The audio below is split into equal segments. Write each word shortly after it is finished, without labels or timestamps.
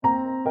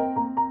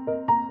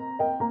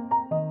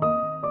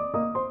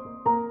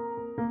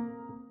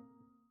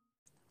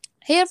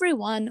Hey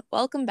everyone,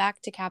 welcome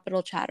back to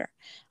Capital Chatter.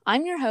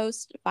 I'm your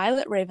host,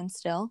 Violet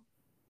Ravenstill.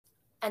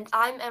 And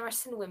I'm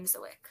Emerson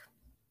Wimsawick.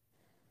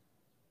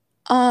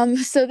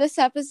 So this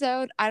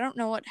episode, I don't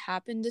know what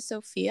happened to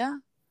Sophia.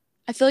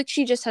 I feel like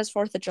she just has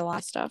 4th of July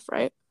stuff,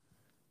 right?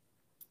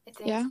 I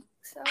think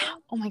so.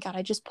 Oh my god,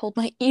 I just pulled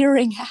my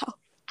earring out.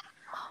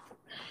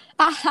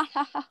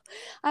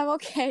 I'm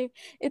okay.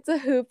 It's a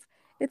hoop.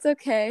 It's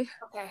okay.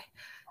 Okay.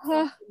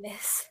 Thank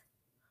goodness.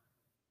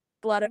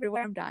 Blood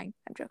everywhere. I'm dying.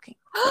 I'm joking.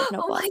 There's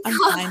no Oh blood. my I'm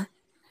God. fine.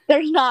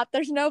 There's not.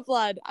 There's no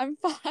blood. I'm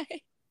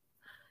fine.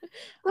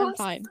 I'm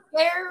fine.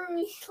 Scare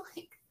me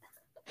like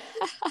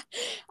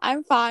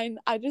I'm fine.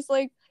 I just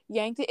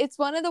yanked it. It's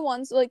one of the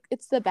ones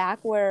it's the back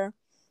where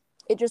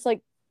it just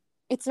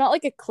it's not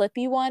like a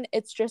clippy one.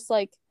 It's just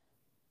I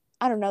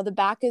don't know. The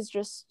back is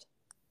just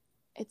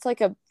it's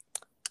like a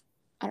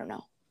I don't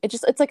know.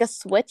 It's like a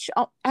switch.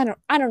 Oh, I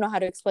don't know how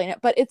to explain it,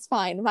 but it's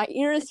fine. My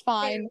ear is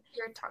fine.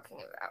 you're talking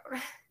about.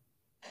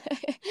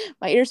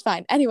 My ear's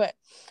fine. Anyway,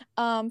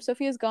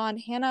 Sophia's gone.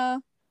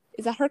 Hannah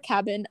is at her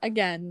cabin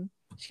again.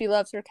 She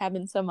loves her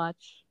cabin so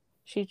much.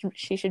 She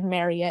should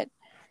marry it.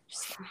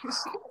 Just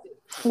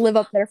live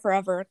up there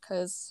forever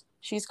because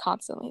she's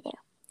constantly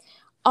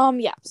there.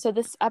 Yeah, so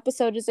this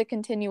episode is a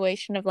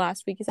continuation of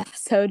last week's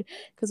episode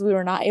because we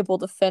were not able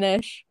to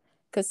finish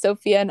because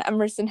Sophia and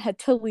Emerson had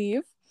to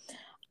leave.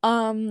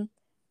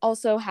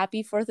 Also,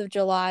 happy 4th of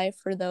July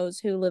for those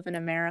who live in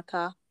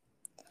America.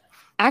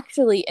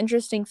 Actually,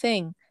 interesting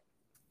thing.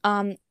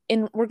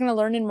 We're gonna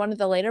learn in one of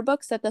the later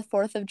books that the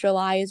 4th of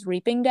July is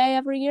Reaping Day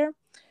every year.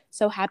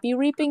 So happy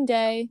Reaping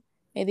Day.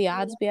 May the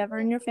odds be ever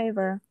in your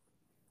favor.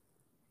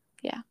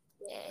 Yeah.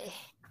 Yay.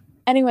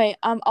 Anyway,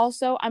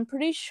 also I'm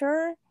pretty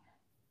sure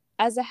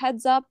as a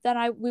heads up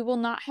that we will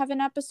not have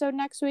an episode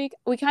next week.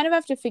 We kind of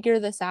have to figure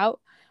this out.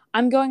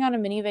 I'm going on a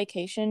mini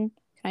vacation.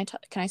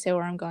 Can I say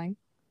where I'm going?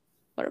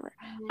 Whatever.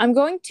 Mm-hmm. I'm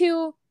going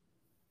to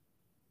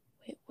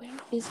wait, where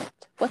is it?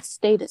 What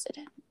state is it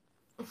in?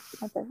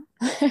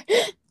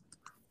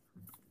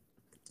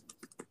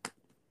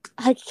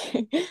 I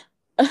can't.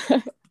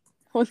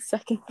 1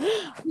 second.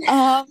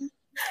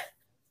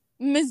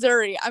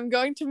 Missouri. I'm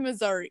going to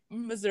Missouri.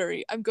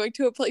 I'm going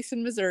to a place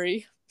in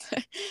Missouri.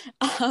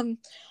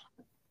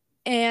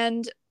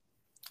 And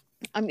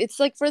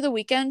it's for the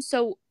weekend,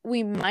 so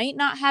we might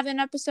not have an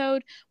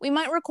episode. We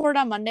might record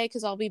on Monday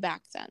because I'll be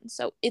back then.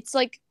 So it's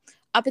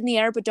up in the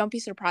air, but don't be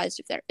surprised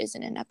if there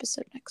isn't an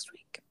episode next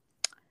week.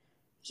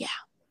 Yeah.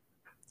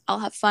 I'll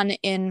have fun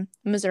in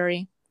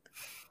Missouri.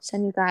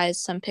 Send you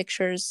guys some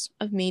pictures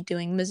of me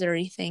doing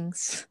Missouri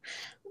things.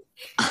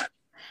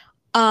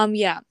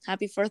 Yeah.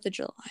 Happy 4th of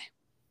July.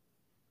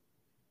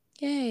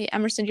 Yay.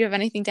 Emerson, do you have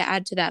anything to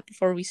add to that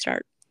before we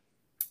start?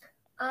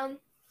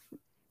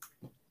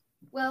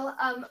 Well,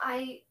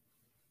 I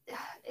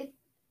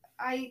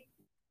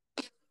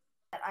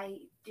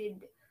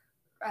did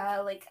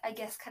I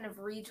guess kind of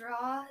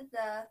redraw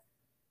the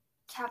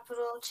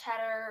Capital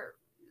Chatter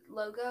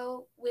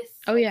logo with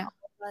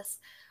us,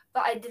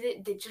 but I did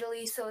it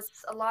digitally, so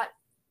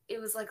it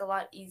was a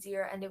lot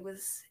easier, and it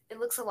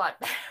looks a lot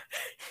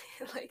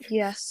better.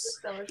 Yes.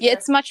 Yeah,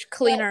 it's much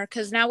cleaner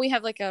because now we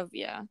have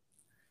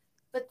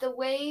But the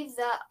way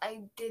that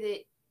I did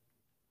it,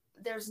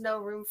 there's no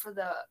room for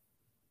the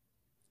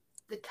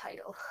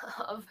title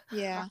of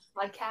the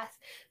podcast.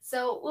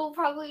 So we'll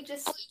probably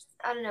just,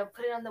 I don't know,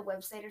 put it on the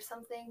website or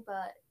something,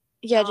 but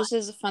yeah, just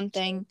as a fun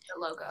thing.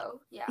 The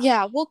logo. Yeah.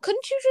 Yeah, well,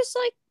 couldn't you just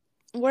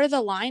where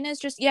the line is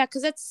just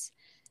because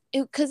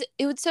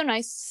it would so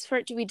nice for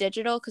it to be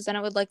digital because then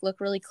it would look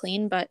really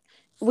clean, but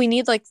we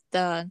need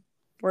the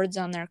words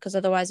on there because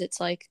otherwise it's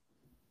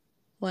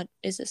what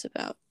is this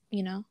about,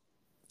 Yeah,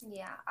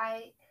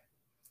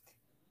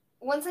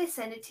 once I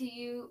send it to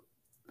you,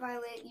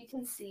 Violet, you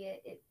can see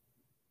it.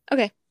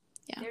 Okay.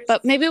 Yeah.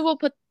 But maybe we'll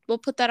put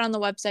that on the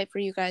website for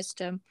you guys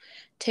to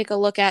take a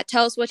look at.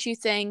 Tell us what you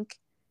think.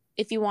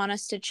 If you want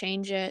us to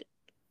change it,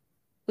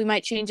 we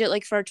might change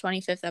it for our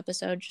 25th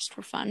episode just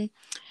for fun.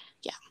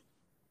 Yeah.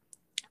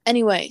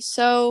 Anyway,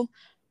 so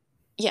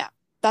yeah,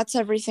 that's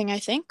everything I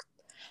think.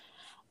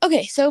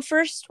 Okay, so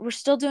first we're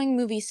still doing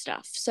movie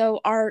stuff.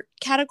 So our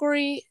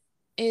category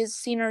is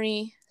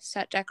scenery,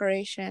 set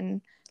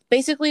decoration,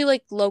 basically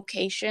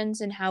locations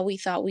and how we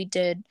thought they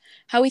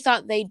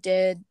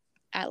did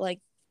at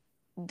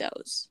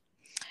those.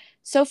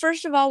 So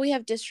first of all, we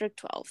have District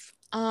 12.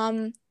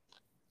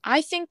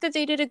 I think that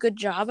they did a good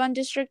job on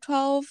District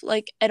 12.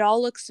 It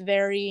all looks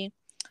very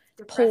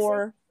depressing.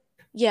 Poor.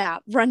 Yeah,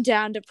 run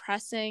down,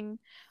 depressing.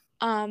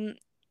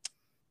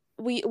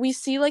 We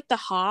see the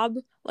hob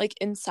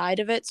inside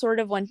of it sort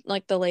of when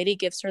the lady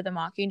gives her the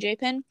Mockingjay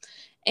pin,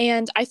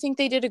 and I think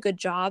they did a good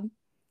job.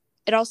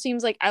 It all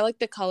seems I like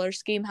the color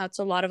scheme, how it's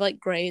a lot of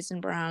grays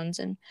and browns,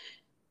 and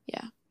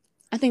yeah,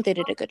 I think they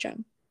did a good job.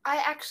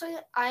 I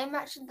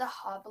imagined the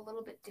hob a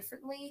little bit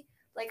differently.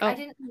 I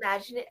didn't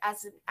imagine it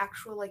as an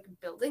actual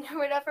building or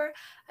whatever.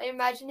 I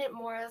imagined it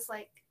more as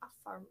a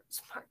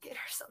farmer's market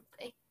or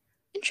something.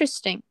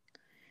 Interesting.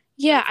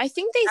 Yeah, I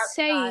think they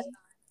say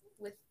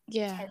with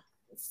tents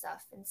and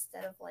stuff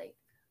instead of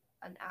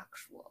an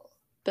actual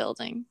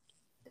building.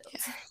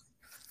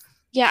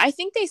 Yeah, I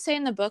think they say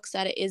in the books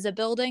that it is a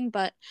building,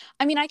 but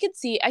I mean, I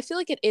feel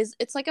like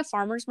it's like a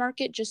farmer's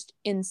market just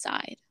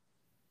inside.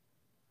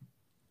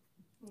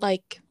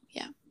 Like,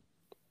 yeah.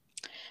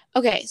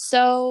 Okay,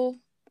 so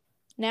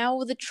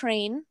now the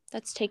train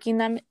that's taking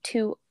them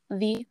to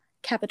the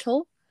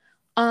capital.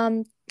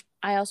 I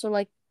also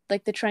like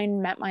the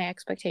train met my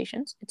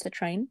expectations. It's a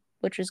train,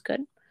 which is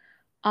good.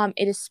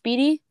 It is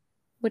speedy,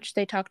 which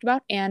they talked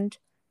about, and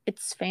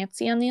it's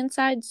fancy on the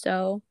inside,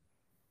 so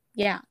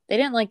yeah, they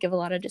didn't give a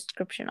lot of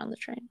description on the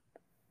train.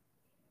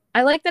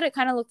 I like that it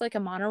kind of looked like a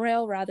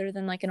monorail rather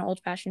than an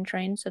old-fashioned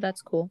train, so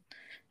that's cool.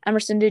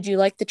 Emerson, did you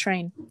like the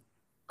train?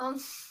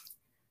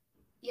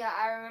 Yeah,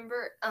 I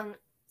remember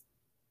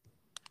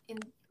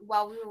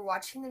while we were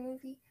watching the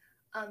movie,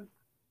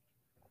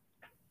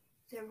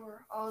 there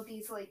were all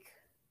these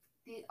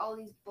all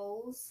these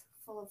bowls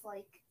full of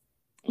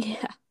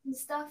yeah and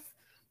stuff.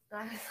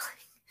 And I was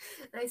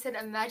and I said,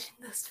 imagine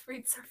those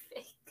fruits are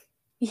fake.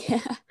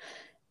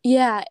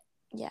 Yeah.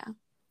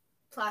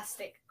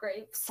 Plastic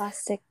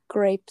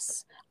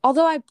grapes.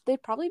 Although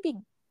they'd probably be,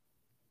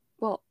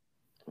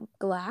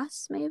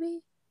 glass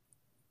maybe?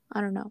 I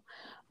don't know.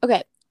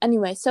 Okay,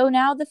 anyway, so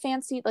now the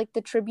fancy,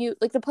 the tribute,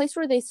 the place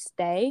where they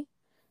stay,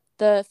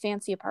 the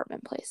fancy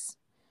apartment place.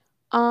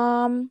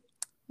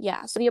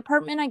 Yeah, so the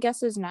apartment, I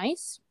guess, is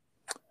nice.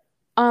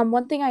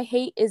 One thing I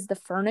hate is the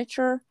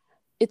furniture.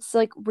 It's,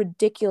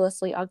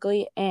 ridiculously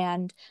ugly,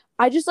 and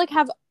I just,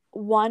 have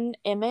one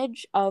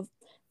image of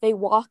they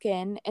walk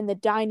in and the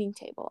dining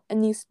table,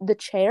 and the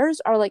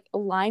chairs are,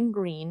 lime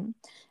green,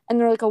 and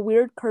they're, a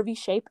weird curvy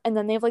shape, and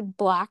then they have,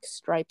 black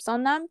stripes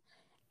on them,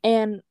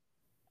 and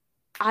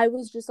I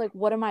was just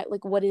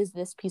what is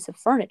this piece of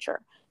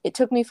furniture? It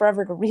took me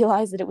forever to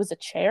realize that it was a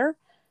chair.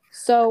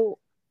 So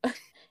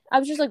I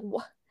was just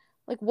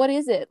what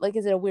is it?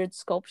 Is it a weird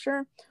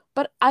sculpture?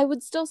 But I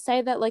would still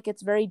say that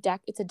it's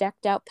it's a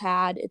decked out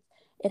pad.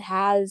 It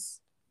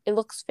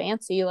looks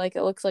fancy. It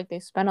looks like they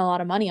spent a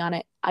lot of money on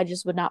it. I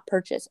just would not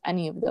purchase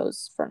any of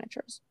those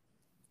furnitures.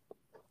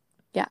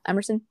 Yeah,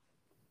 Emerson?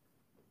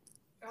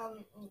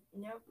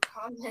 No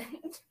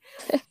comment.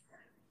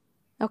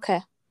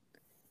 Okay.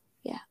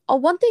 Yeah. Oh,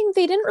 one thing,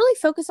 they didn't really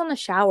focus on the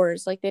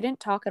showers. They didn't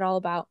talk at all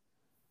about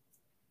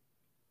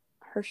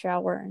her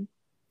shower and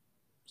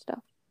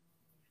stuff.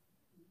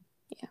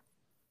 Yeah.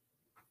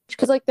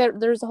 Because,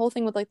 there's the whole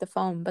thing with, the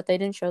foam, but they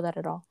didn't show that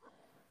at all.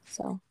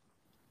 So,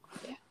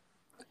 yeah.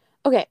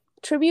 Okay.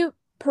 Tribute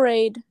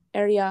parade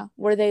area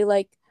where they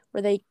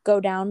go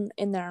down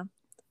in their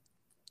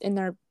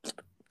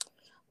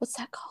what's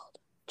that called?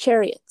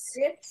 Chariots.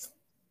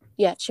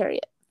 Yeah,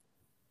 chariot.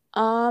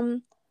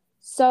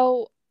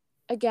 So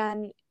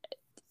again,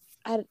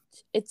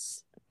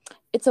 it's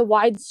a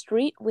wide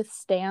street with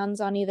stands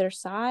on either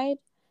side,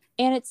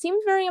 and it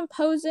seems very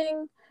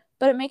imposing,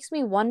 but it makes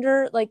me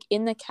wonder,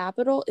 in the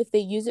Capitol, if they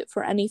use it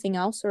for anything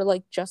else or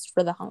just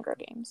for the Hunger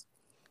Games.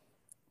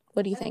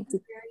 What do you think?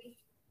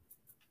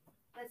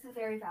 That's a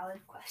very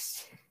valid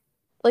question.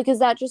 Is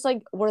that just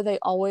were they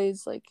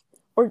always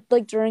or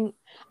during?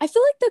 I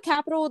feel like the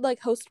Capitol would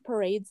host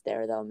parades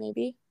there though,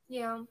 maybe.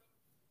 Yeah.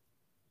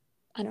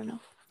 I don't know.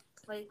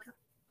 4th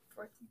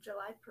of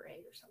July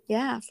parade or something.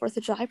 Yeah, 4th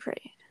of July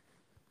parade.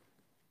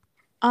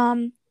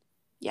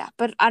 Yeah,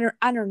 but I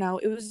don't know.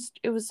 It was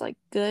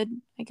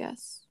good, I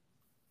guess.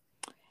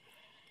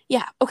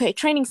 Yeah, okay,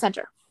 training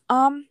center.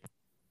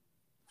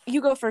 You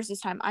go first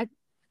this time. I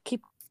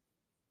keep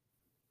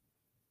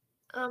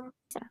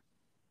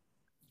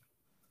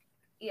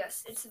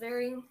Yes, it's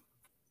very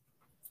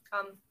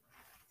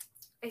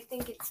I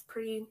think it's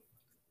pretty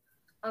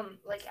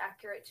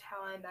accurate to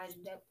how I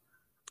imagined it.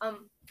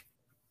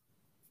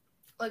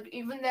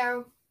 Even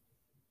though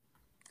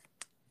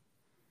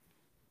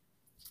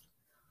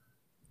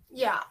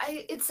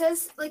it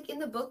says in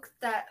the book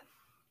that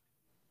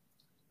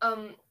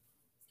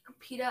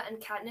Peeta and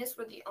Katniss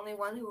were the only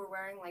one who were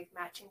wearing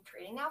matching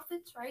training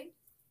outfits, right?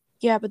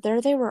 Yeah, but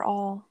there they were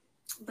all.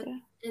 But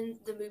in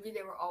the movie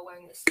they were all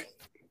wearing the same.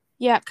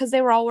 Yeah, because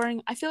they were all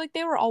wearing, I feel like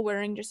they were all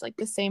wearing just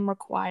the same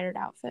required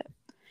outfit.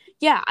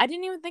 Yeah, I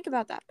didn't even think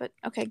about that, but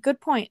okay, good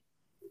point.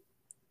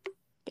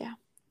 Yeah.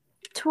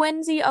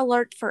 Twinsy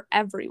alert for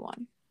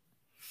everyone.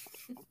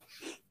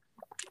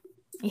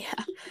 Yeah.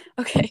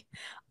 Okay.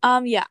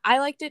 Yeah, I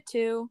liked it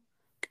too.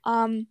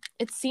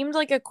 It seemed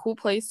like a cool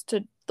place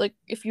to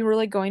if you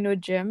were going to a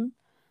gym.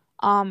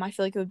 I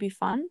feel like it would be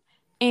fun.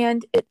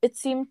 And it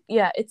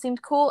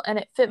seemed cool, and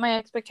it fit my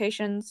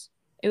expectations.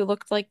 It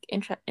looked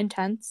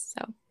intense,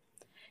 so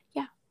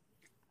yeah.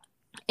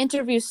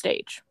 Interview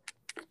stage.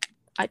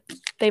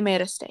 They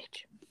made a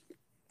stage.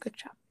 Good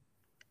job.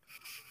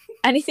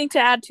 Anything to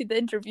add to the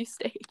interview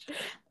stage?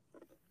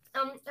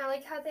 I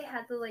like how they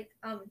had the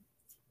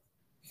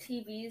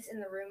TVs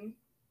in the room.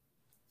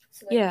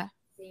 So yeah.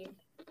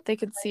 They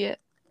could see it.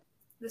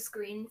 The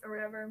screen or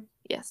whatever.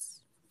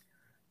 Yes.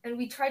 And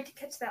we tried to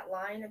catch that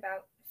line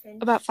about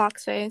Finch. About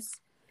Foxface.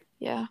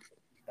 Yeah.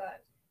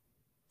 But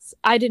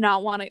I did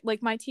not want to,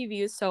 my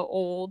TV is so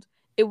old.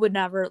 It would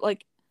never,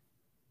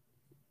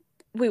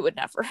 we would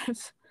never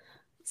have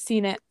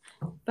seen it.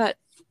 But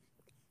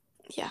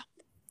yeah,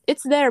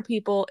 it's there,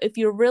 people. If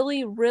you're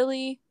really,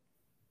 really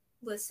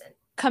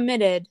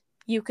committed,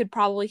 you could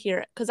probably hear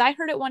it. Because I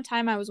heard it one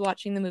time I was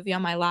watching the movie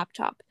on my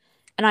laptop,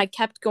 and I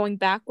kept going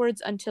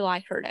backwards until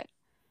I heard it.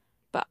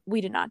 But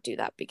we did not do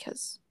that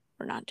because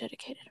we're not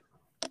dedicated.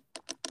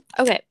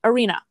 Okay,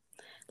 arena.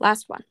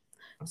 Last one.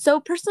 So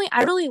personally,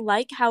 I really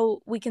like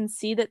how we can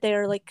see that they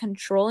are like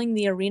controlling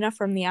the arena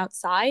from the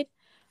outside.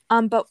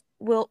 But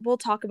we'll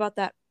talk about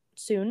that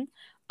soon.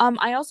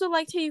 I also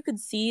liked how you could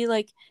see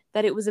like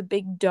that it was a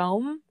big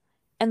dome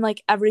and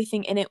like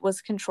everything in it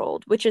was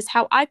controlled, which is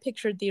how I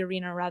pictured the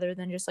arena rather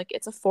than just like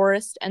it's a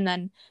forest and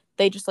then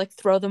they just like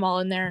throw them all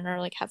in there and are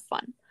like have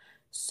fun.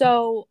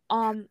 So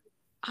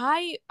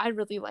I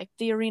really liked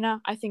the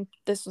arena. I think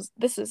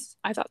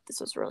I thought this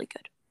was really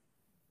good.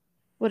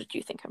 What did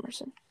you think,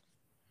 Emerson?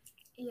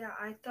 Yeah,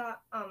 I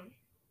thought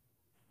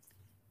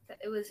that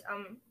it was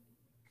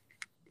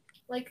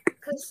like,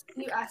 because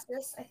you asked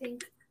this, I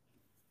think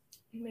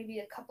maybe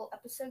a couple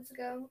episodes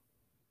ago,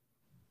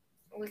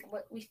 with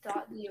what we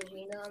thought the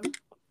arena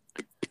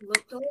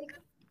looked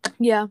like.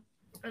 Yeah.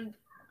 And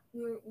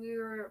we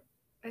were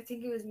I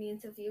think it was me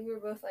and Sophia, we were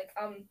both like,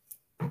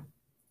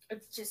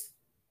 it's just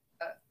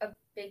a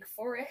big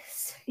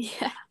forest.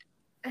 Yeah.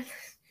 And,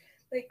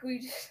 like, we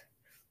just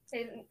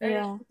I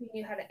don't think we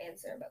knew how to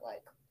answer, but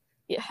like,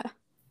 yeah,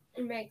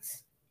 it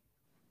makes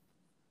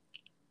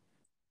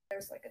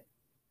there's like a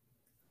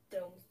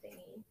dome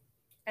thingy,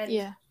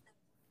 and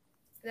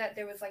that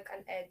there was like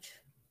an edge,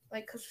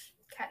 like, because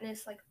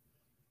Katniss like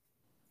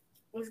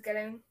was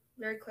getting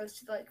very close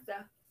to like the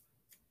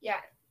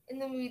in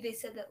the movie they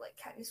said that like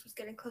Katniss was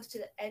getting close to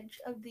the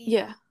edge of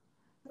the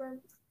room,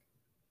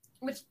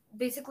 which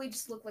basically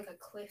just looked like a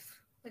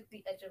cliff, like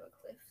the edge of a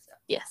cliff. So.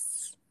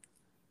 Yes.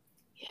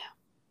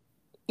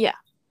 Yeah.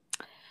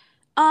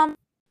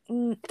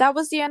 That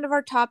was the end of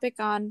our topic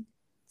on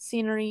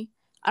scenery.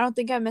 I don't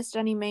think I missed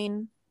any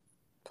main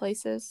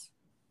places.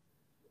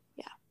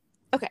 Yeah.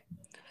 Okay.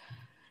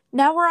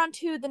 Now we're on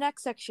to the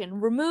next section,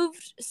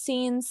 removed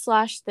scenes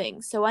 /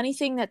 things. So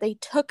anything that they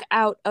took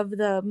out of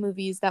the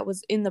movies that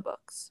was in the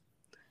books.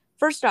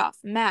 First off,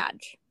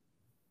 Madge.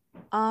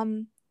 How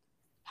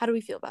do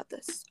we feel about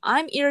this?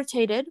 I'm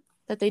irritated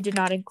that they did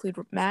not include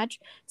Madge,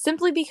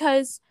 simply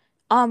because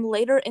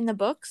later in the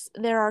books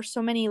there are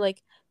so many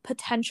like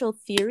potential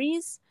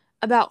theories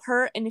about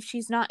her, and if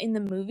she's not in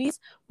the movies,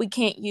 we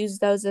can't use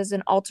those as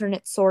an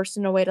alternate source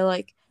in a way to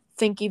like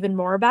think even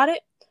more about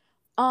it.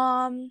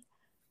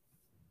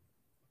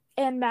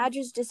 And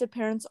Madge's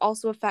disappearance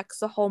also affects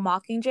the whole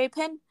Mockingjay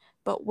pin,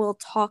 but we'll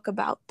talk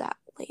about that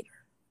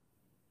later.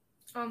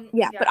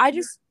 But I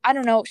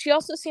don't know. She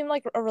also seemed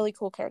like a really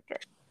cool character.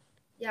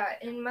 Yeah,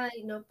 in my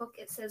notebook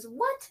it says,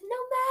 "What? No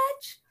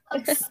Madge?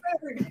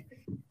 Absurd!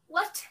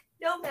 What?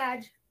 No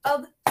Madge?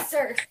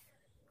 Absurd!"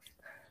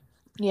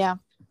 Yeah.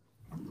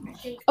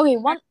 Okay. Oh,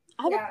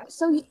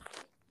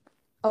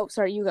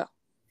 sorry. You go.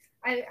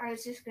 I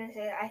was just gonna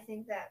say, I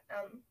think that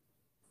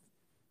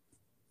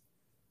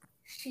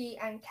she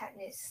and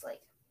Katniss,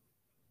 like,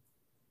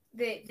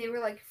 they were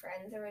like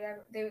friends or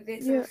whatever. They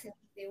sort of seemed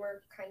like they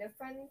were kind of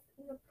friends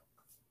in the book,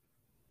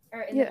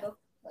 or in the book,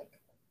 like,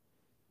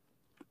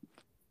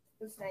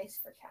 it was nice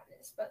for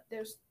Katniss, but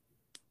there's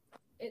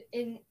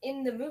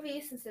in the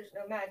movie, since there's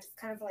no Madge, it's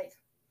kind of like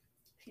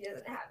she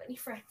doesn't have any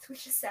friends,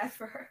 which is sad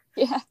for her.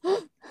 Yeah.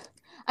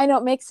 I know,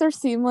 it makes her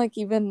seem like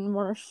even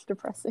more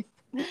depressing.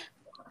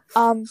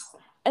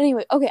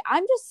 Anyway, okay,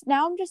 I'm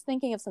just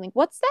thinking of something.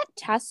 What's that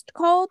test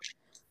called?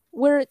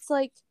 Where it's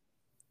like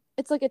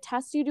a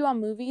test you do on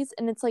movies,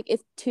 and it's like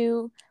if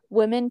two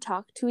women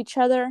talk to each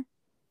other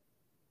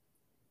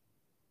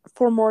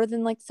for more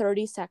than like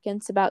 30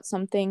 seconds about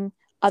something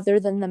other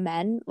than the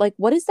men. Like,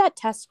 what is that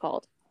test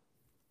called?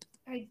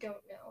 I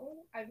don't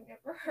know. I've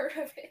never heard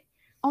of it.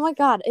 Oh my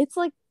god, it's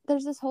like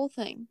there's this whole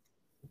thing.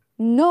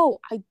 No,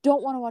 I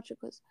don't want to watch a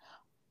quiz.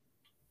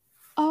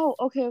 Oh,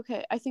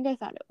 okay. I think I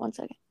found it. 1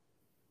 second.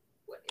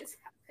 What is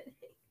happening?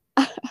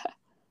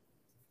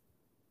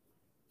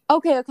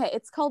 Okay.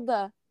 It's called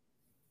the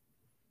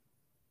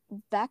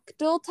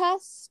Bechdel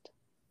test.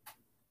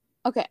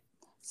 Okay,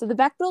 so the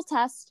Bechdel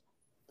test,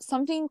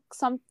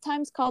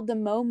 sometimes called the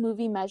Moe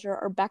movie measure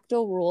or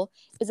Bechdel rule,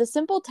 is a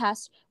simple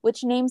test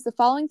which names the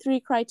following 3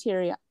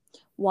 criteria.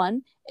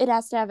 1, it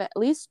has to have at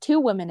least 2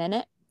 women in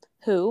it,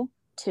 who,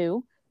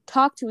 2,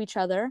 talk to each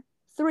other,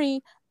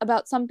 3,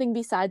 about something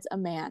besides a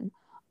man.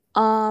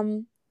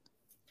 And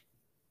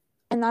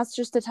that's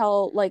just to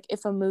tell, like,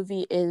 if a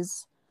movie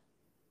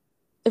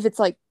if it's,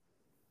 like,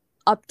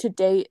 up to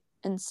date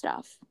and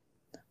stuff.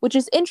 Which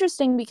is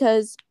interesting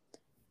because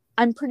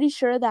I'm pretty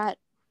sure that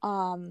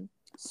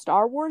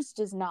Star Wars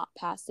does not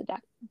pass the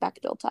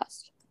Bechdel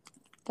test.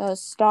 The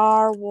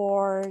Star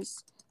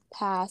Wars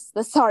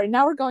sorry,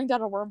 now we're going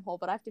down a wormhole,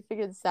 but I have to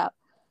figure this out.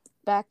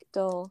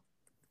 Bechdel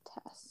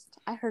test.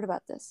 I heard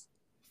about this.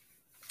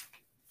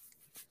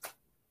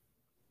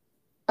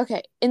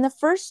 Okay, in the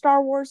first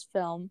Star Wars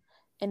film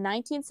in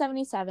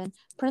 1977,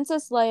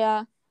 Princess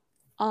Leia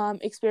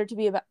appeared to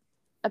be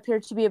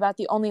appeared to be about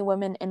the only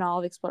women in all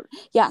of Explorer.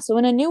 Yeah, so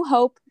in A New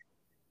Hope,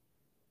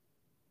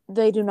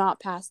 they do not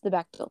pass the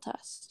Bechdel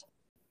test.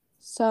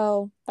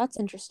 So that's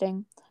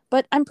interesting.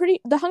 But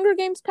the Hunger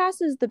Games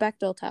passes the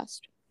Bechdel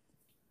test.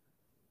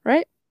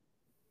 Right?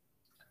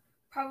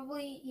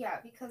 Probably, yeah,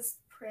 because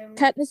Prim...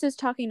 Katniss is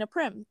talking to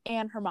Prim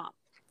and her mom.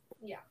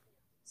 Yeah.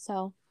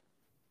 So,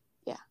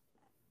 yeah.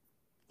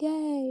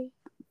 Yay.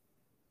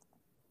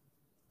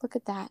 Look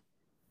at that.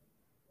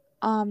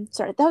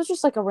 Sorry, that was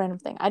just like a random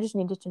thing. I just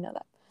needed to know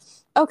that.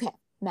 Okay,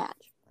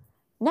 Madge.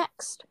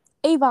 Next,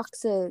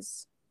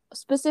 Avoxes.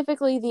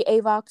 Specifically the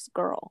Avox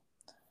girl.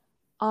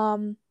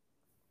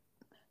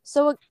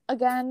 So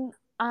again,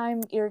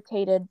 I'm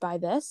irritated by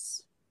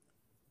this.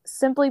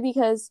 Simply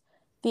because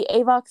the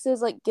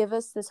Avoxes like give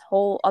us this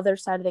whole other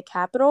side of the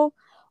Capitol.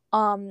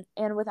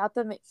 And without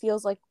them, it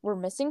feels like we're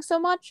missing so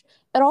much.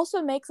 It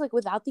also makes like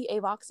without the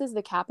Avoxes,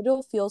 the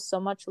Capitol feels so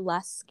much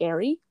less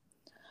scary.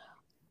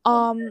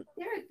 They're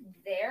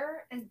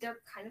there and they're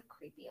kind of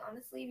creepy,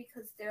 honestly,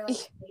 because their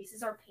like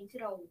faces are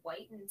painted all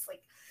white and it's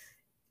like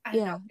I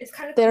don't know, it's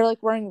kind of they're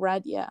like wearing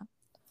red, yeah.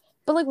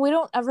 But like we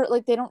don't ever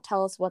like they don't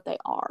tell us what they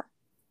are.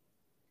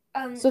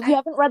 So if you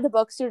haven't read the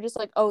books, you're just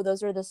like, oh,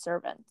 those are the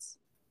servants.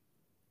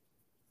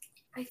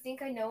 I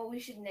think I know what we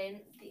should name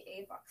the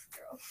Avox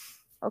girl.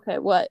 Okay,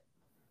 what?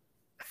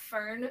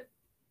 Fern.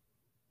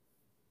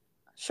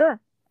 Sure,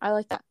 I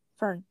like that.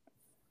 Fern.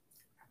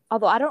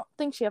 Although I don't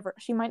think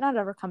she might not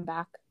ever come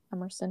back,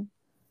 Emerson.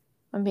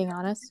 I'm being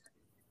honest.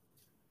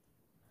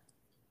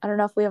 I don't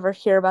know if we ever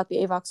hear about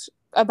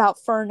about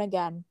Fern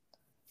again.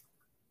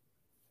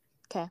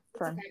 Okay,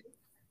 Fern. Okay.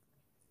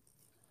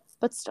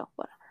 But still,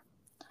 whatever.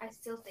 I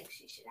still think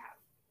she should have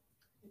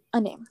a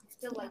name. I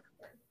still like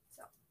Fern,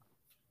 so.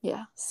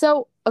 Yeah.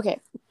 So, okay.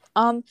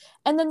 And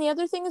then the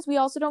other thing is we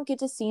also don't get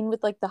to scene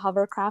with like the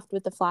hovercraft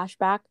with the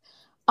flashback.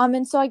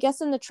 And so I guess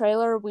in the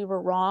trailer we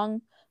were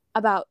wrong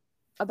about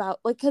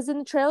like because in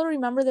the trailer,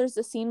 remember there's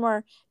the scene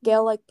where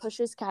Gale like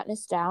pushes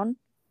Katniss down,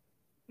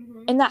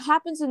 and that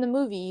happens in the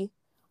movie,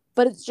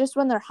 but it's just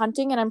when they're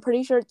hunting, and I'm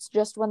pretty sure it's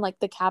just when like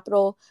the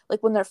Capitol,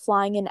 like when they're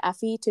flying in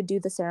Effie to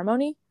do the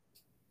ceremony.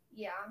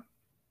 Yeah.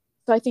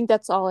 So I think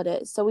that's all it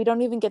is. So we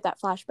don't even get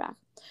that flashback.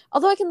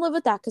 Although I can live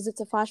with that because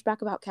it's a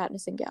flashback about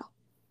Katniss and Gale.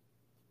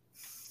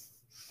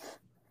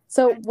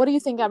 So what do you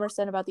think,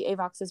 Emerson, about the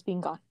Avoxes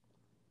being gone?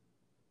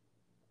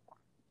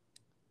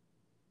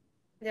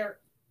 They're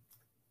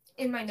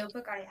in my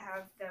notebook. I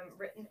have them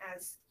written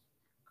as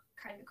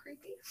kind of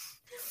creepy.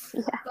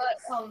 Yeah.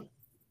 But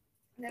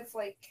that's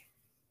like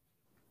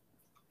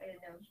I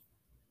don't know.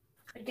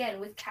 Again,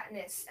 with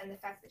Katniss and the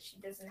fact that she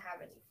doesn't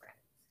have any friends.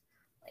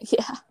 Like,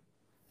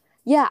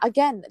 yeah.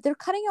 Again, they're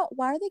cutting out.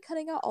 Why are they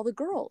cutting out all the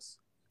girls?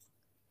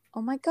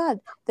 Oh my God!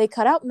 They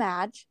cut out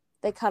Madge.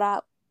 They cut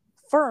out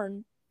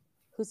Fern.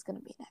 Who's gonna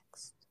be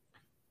next?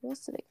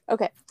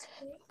 Okay.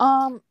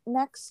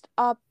 Next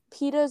up,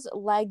 Peeta's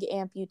leg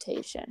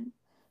amputation.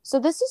 So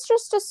this is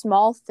just a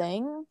small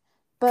thing,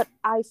 but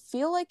I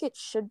feel like it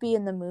should be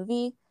in the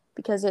movie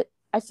because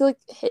I feel like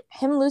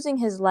him losing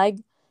his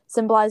leg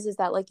symbolizes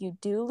that like you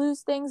do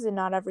lose things and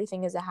not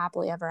everything is a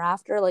happily ever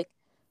after. Like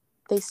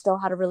they still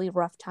had a really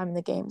rough time in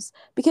the games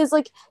because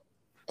like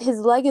his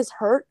leg is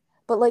hurt,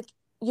 but like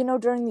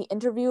during the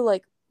interview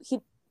like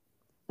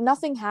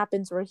nothing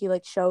happens where he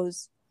like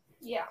shows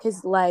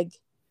his leg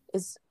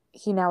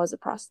he now has a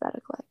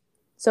prosthetic leg.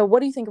 So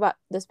what do you think about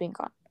this being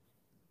gone?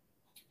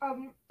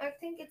 I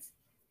think it's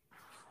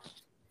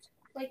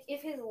like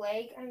if his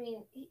leg,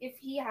 if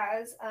he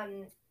has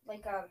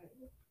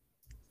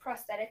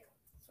prosthetic,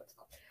 that's what it's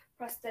called,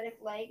 prosthetic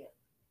leg,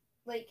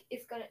 like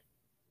it's gonna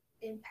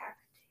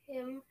impact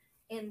him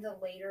in the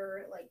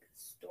later like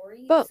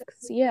story books.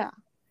 So, yeah.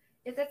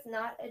 If that's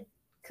not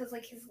because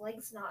like his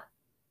leg's not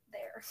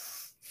there.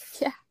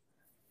 Yeah.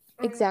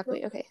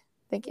 Exactly. Okay.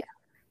 Thank you.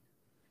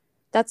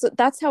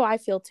 That's how I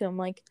feel too. I'm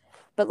like,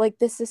 but like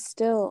this is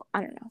still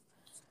I don't know.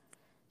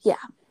 Yeah.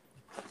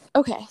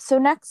 Okay, so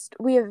next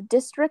we have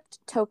district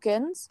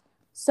tokens.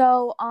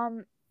 So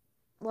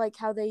like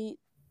how they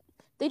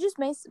just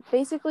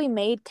basically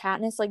made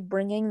Katniss like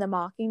bringing the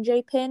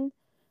Mockingjay pin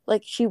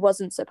like she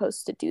wasn't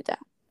supposed to do that.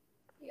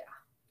 Yeah.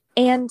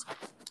 And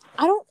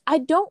I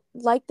don't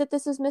like that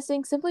this is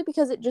missing simply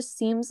because it just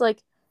seems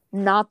like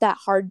not that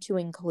hard to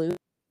include.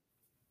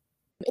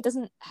 It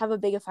doesn't have a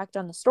big effect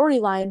on the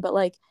storyline, but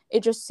like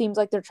it just seems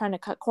like they're trying to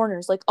cut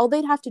corners. Like all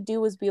they'd have to do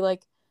was be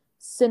like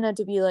Cinna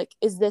to be like,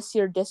 is this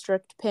your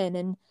district pin?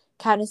 And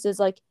Katniss is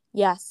like,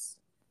 yes,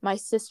 my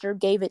sister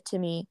gave it to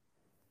me.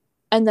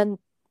 And then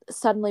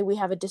suddenly we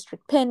have a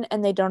district pin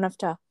and they don't have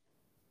to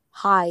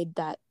hide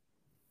that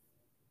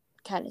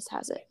Katniss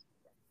has it.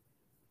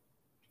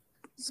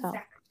 So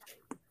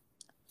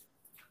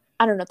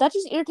I don't know. That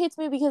just irritates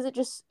me because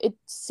it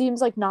seems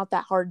like not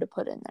that hard to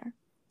put in there.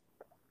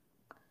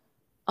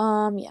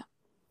 Yeah.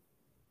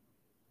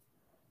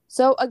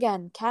 So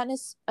again,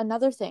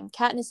 another thing,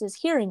 Katniss's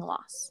hearing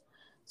loss.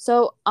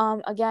 So,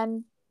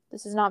 again,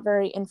 this is not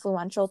very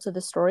influential to the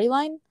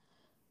storyline.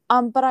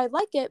 But I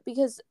like it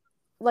because,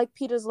 like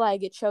Peeta's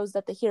leg, it shows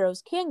that the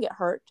heroes can get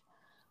hurt.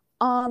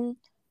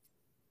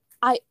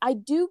 I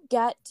do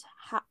get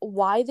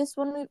why this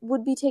one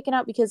would be taken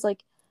out, because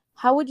like,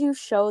 how would you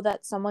show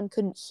that someone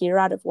couldn't hear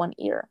out of one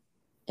ear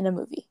in a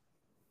movie?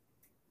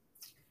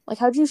 Like,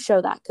 how'd you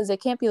show that? Because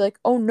it can't be like,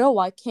 oh no,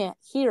 I can't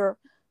hear,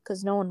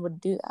 because no one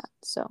would do that.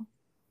 So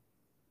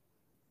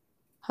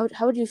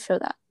how would you show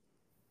that?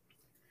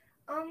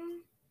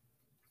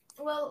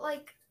 Well,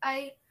 like,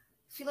 I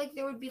feel like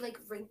there would be like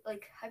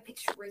high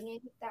pitched ringing.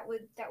 That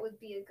would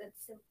be a good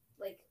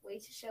way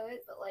to show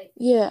it. But like,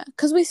 yeah,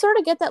 because we sort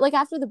of get that, like,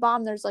 after the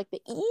bomb, there's like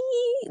the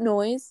ee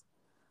noise.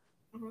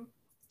 Mm-hmm.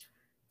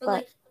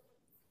 But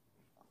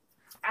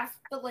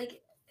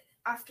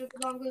after the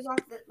bomb goes off,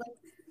 that like,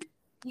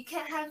 you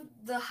can't have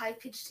the high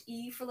pitched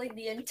E for like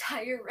the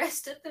entire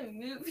rest of the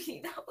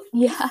movie. That would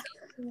be so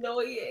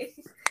annoying.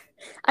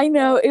 I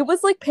know, it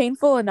was like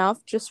painful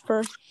enough just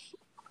for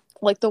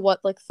like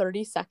the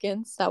 30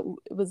 seconds that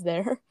it was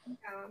there.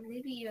 Yeah,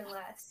 maybe even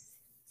less.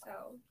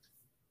 So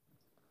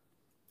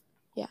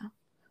yeah.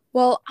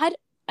 Well,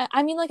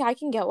 I mean, like, I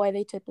can get why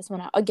they took this one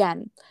out.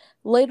 Again,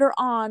 later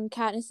on,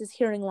 Katniss's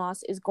hearing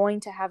loss is going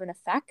to have an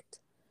effect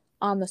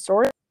on the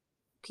story.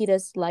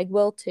 Peeta's leg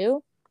will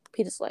too.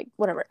 Peeta's leg,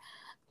 whatever.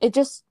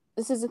 This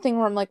is a thing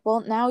where I'm like,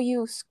 well, now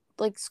you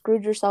like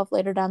screwed yourself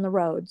later down the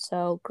road.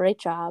 So great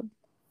job.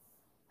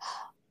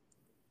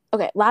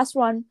 Okay, last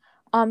one.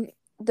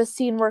 The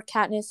scene where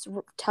Katniss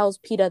tells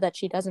Peeta that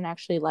she doesn't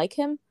actually like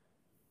him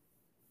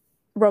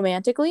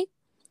romantically.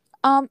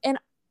 And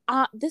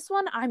this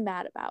one I'm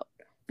mad about,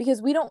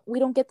 because we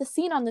don't get the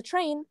scene on the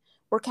train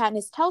where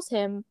Katniss tells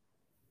him,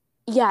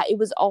 yeah, it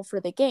was all for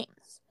the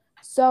games.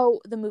 So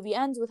the movie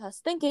ends with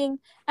us thinking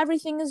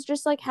everything is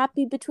just like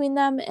happy between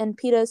them, and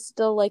Peeta is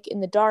still like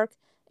in the dark,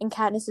 and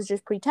Katniss is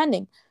just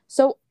pretending.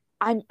 So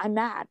I'm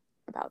mad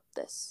about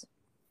this.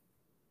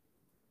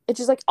 It's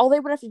just like all they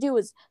would have to do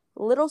is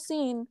a little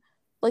scene,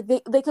 like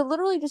they could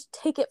literally just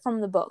take it from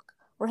the book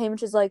where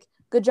Haymitch is like,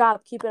 good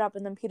job, keep it up,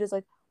 and then Peeta's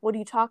like, what are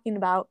you talking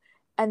about?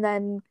 And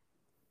then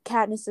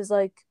Katniss is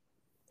like,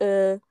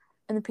 and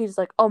then Peeta's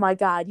like, oh my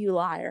god, you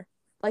liar.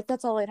 Like,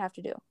 that's all they'd have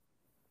to do.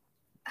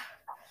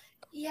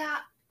 Yeah,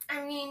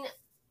 I mean,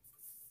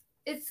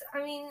 have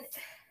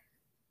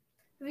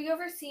you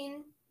ever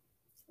seen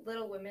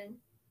Little Women?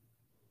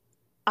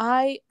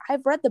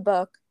 I've read the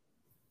book.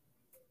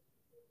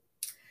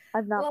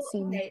 I've not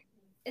seen it.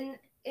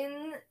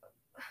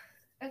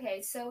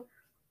 Okay, so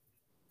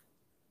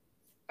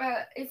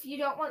if you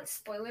don't want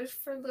spoilers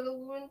for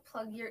Little Women,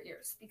 plug your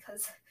ears,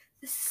 because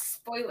this is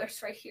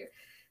spoilers right here.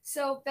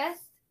 So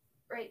Beth,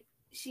 right,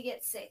 she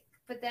gets sick,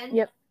 but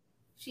then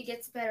she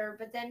gets better,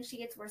 but then she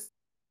gets worse.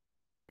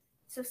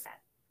 So sad.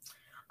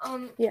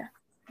 Yeah.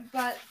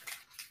 But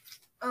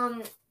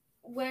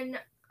when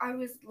I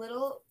was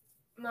little,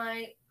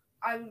 I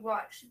would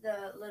watch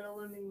the Little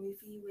Women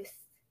movie with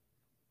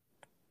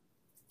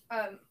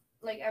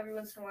like every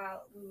once in a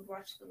while we would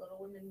watch the Little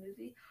Women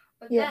movie,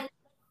 but then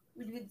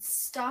we would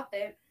stop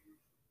it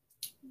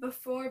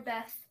before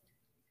Beth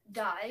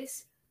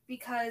dies,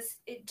 because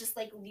it just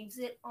like leaves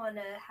it on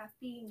a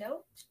happy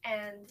note.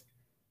 And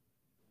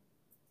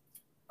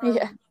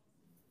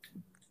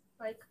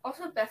like,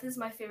 also Beth is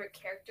my favorite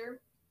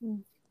character,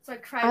 so I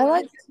cried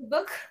when the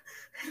book.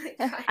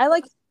 I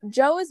like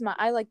Jo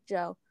I like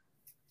Jo.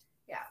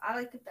 Yeah, I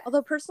like the Beth.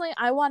 Although personally,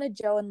 I wanted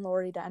Jo and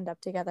Laurie to end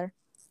up together.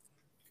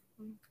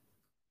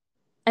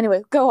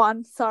 Anyway, go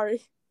on.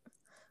 Sorry.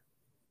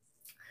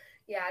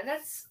 Yeah,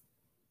 that's...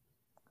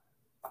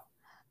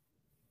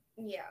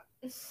 Yeah.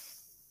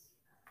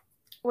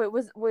 Wait,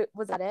 was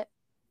that it?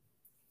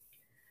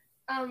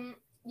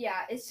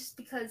 Yeah, it's just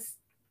because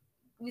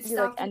we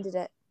stopped. You, ended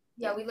it.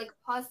 Yeah, we,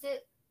 paused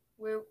it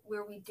where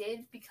we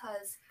did,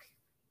 because,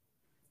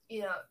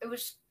 it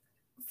was...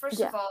 First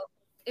of all,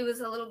 it was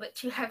a little bit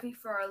too heavy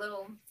for our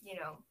little,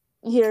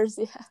 years,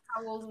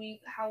 how old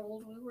we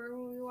were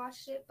when we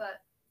watched it,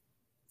 but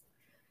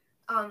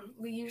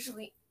we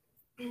usually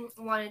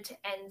wanted to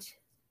end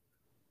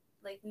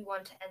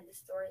the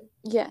story.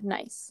 Yeah,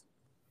 nice.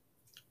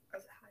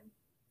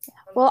 Yeah.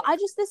 Well,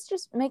 this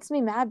just makes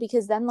me mad,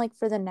 because then, like,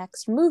 for the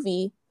next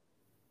movie,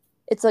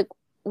 it's like,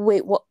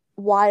 wait,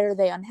 why are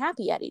they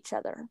unhappy at each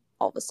other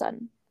all of a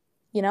sudden?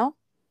 You know?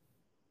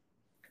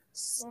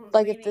 Well,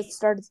 like, maybe... if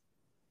the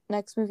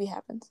next movie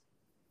happens.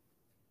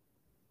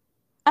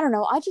 I don't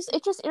know.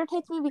 It just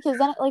irritates me, because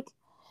then it, like,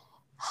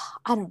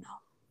 I don't know.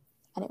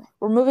 Anyway,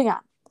 we're moving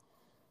on.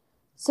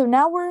 So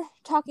now we're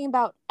talking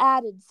about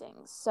added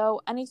things.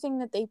 So anything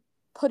that they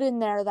put in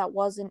there that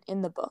wasn't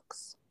in the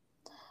books.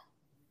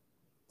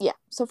 Yeah.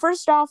 So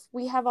first off,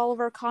 we have all of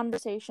our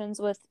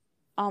conversations with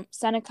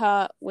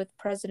Seneca with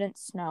President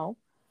Snow.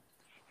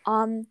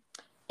 And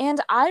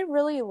I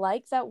really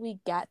like that we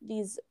get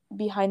these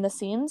behind the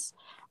scenes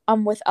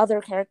with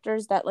other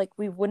characters that, like,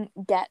 we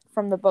wouldn't get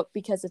from the book,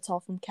 because it's all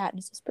from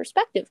Katniss's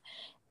perspective.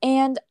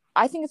 And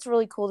I think it's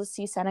really cool to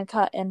see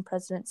Seneca and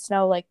President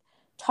Snow, like,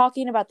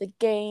 talking about the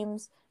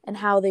games and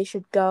how they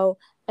should go.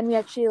 And we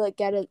actually, like,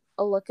 get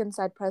a look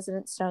inside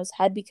President Snow's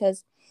head,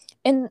 because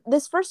in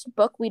this first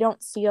book we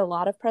don't see a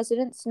lot of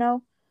President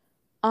Snow.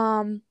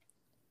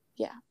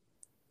 Yeah.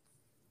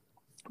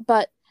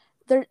 but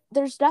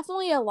there's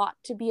definitely a lot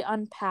to be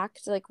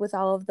unpacked, like with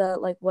all of the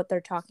like what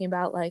they're talking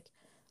about, like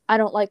I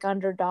don't like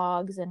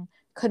underdogs and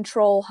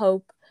control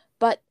hope,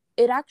 but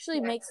it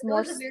actually makes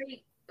more.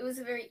 It was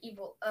a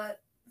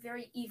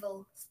very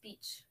evil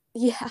speech.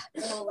 Yeah.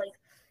 The whole like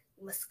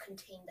must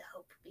contain the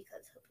hope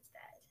because hope is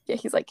bad. Yeah,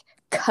 he's like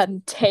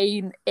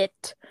contain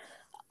it.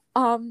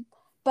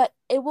 But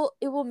it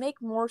will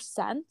make more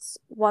sense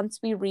once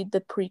we read the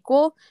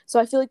prequel.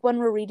 So I feel like when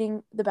we're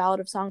reading The Ballad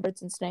of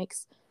Songbirds and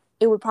Snakes,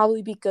 it would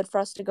probably be good for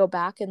us to go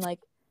back and like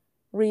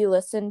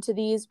re-listen to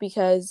these,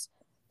 because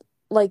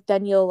like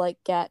then you'll like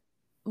get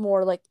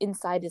more like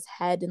inside his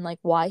head and like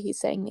why he's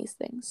saying these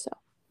things. So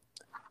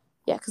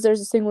yeah, because there's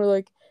this thing where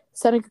like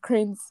Seneca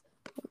Crane's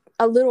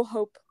a little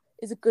hope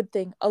is a good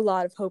thing, a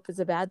lot of hope is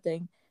a bad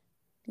thing.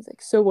 He's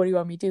like, so what do you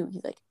want me to do?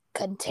 He's like,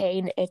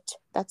 contain it.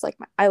 That's like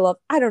I love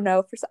it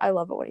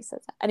when he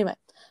says that. Anyway,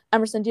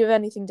 Emerson, do you have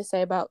anything to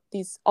say about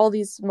all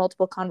these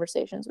multiple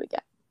conversations we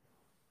get?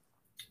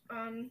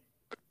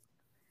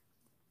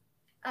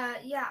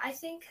 Yeah,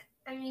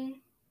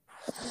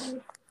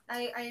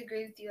 I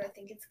agree with you. I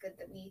think it's good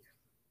that we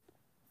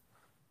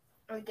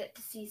get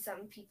to see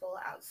some people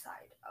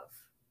outside of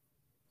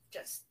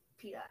just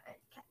Peeta and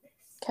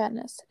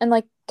Katniss. And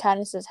like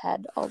Katniss's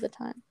head all the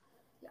time.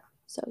 Yeah.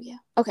 So yeah.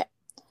 Okay.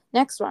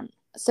 Next one.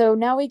 So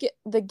now we get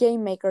the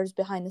game makers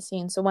behind the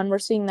scenes. So when we're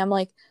seeing them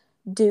like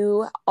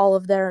do all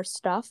of their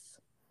stuff.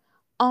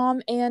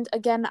 And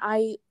again,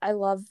 I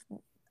love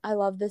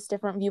this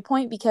different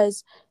viewpoint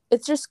because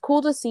it's just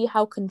cool to see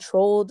how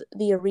controlled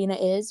the arena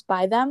is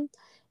by them.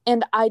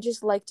 And I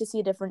just like to see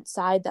a different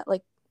side that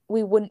like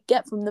we wouldn't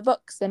get from the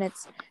books. And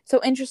it's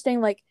so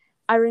interesting. Like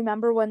I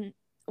remember when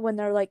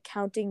they're like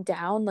counting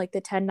down like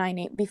the 10, 9,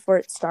 8 before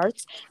it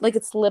starts, like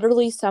it's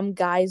literally some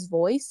guy's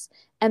voice.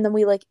 And then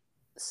we like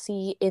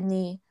see in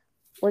the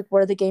like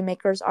where the game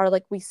makers are,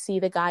 like we see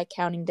the guy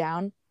counting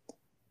down.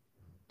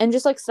 And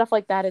just like stuff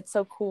like that, it's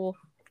so cool.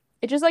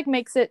 It just like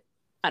makes it,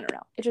 I don't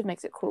know, it just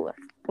makes it cooler.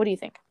 What do you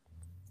think?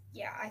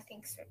 Yeah, I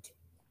think so too.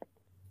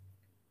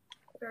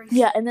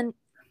 Yeah, and then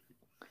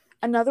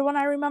another one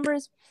I remember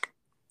is,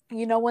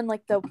 you know, when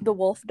like the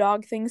wolf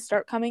dog things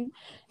start coming,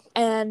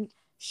 and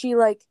she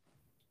like,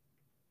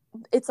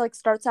 it's like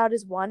starts out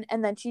as one,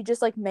 and then she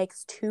just like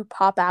makes two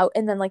pop out,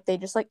 and then like they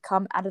just like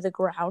come out of the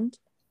ground,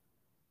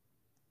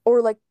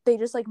 or like they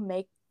just like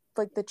make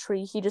like the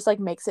tree, he just like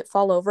makes it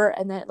fall over,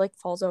 and then it like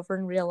falls over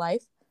in real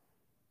life.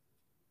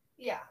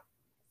 Yeah.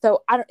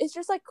 So it's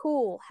just like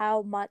cool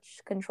how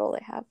much control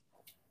they have.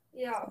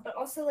 Yeah, but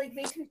also like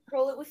they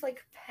control it with like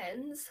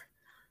pens.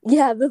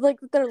 Yeah, they're like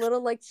their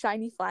little like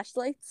shiny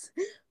flashlights.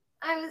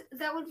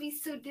 That would be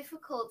so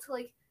difficult to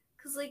like,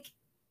 cause like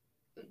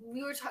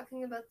we were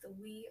talking about the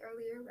Wii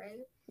earlier,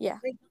 right? Yeah.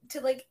 Like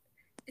to like,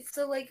 it's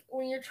so like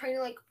when you're trying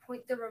to like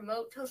point the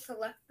remote to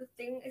select the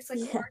thing, it's like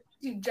hard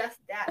to do just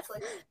that. So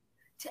like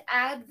to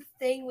add the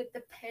thing with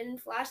the pen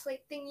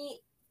flashlight thingy,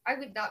 I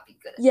would not be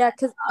good at that.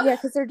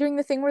 Because they're doing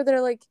the thing where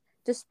they're like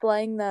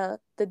displaying the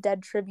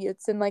dead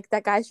tributes, and like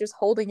that guy's just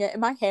holding it,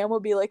 and my hand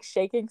would be like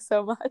shaking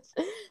so much.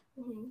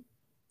 Mm-hmm.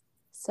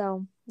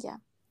 So yeah,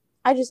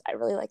 I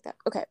really like that.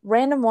 Okay,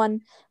 random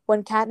one.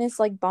 When Katniss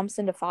like bumps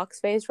into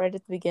Foxface right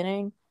at the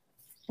beginning,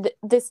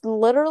 this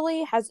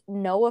literally has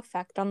no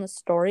effect on the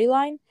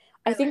storyline.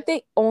 I think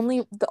the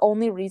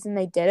only reason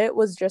they did it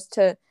was just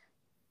to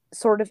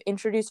sort of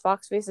introduce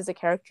Foxface as a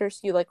character, so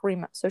you like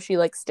so she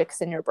like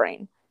sticks in your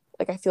brain.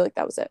 Like I feel like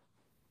that was it.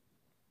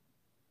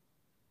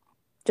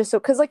 Just so,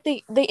 because like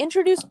they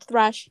introduced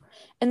Thresh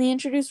and they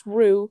introduced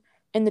Rue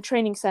in the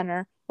training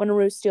center when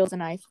Rue steals a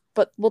knife,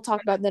 but we'll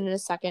talk about that in a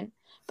second.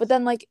 But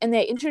then like, and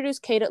they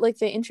introduced Kate, like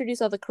they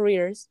introduce all the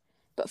careers,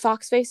 but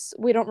Foxface,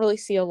 we don't really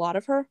see a lot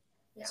of her.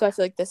 Yeah. So I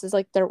feel like this is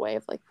like their way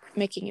of like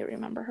making you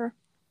remember her.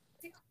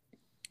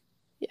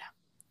 Yeah.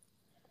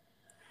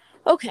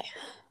 Okay,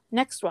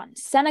 next one.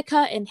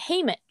 Seneca and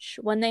Haymitch,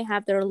 when they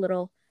have their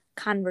little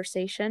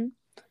conversation.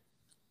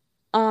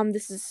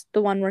 This is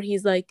the one where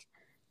he's like,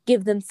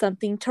 give them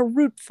something to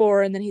root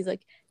for, and then he's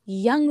like,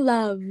 young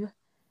love.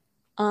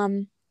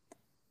 And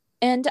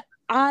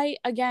I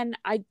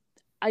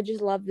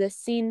just love this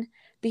scene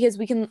because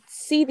we can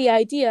see the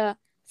idea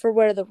for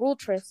where the rule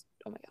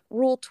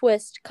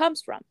twist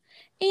comes from.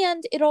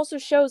 And it also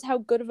shows how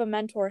good of a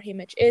mentor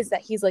Haymitch is,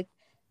 that he's like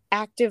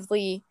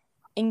actively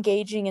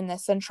engaging in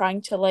this and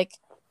trying to like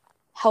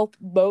help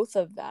both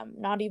of them,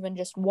 not even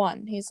just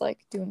one. He's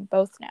like doing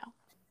both now.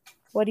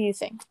 What do you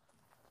think?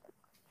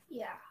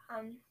 Yeah,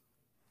 I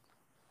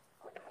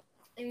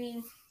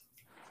mean,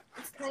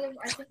 I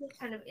think it's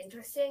kind of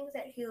interesting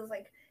that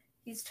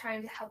he's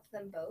trying to help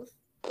them both,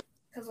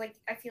 because like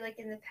I feel like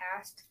in the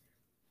past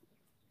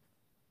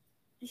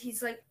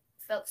he's like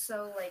felt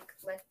so like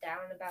let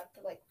down about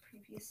the like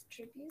previous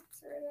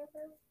tributes or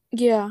whatever.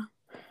 Yeah.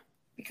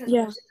 Because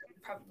most of them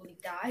probably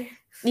died.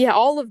 Yeah,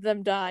 all of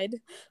them died.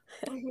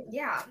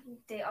 Yeah,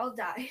 they all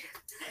died.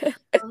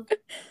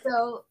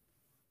 So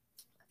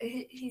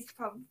he's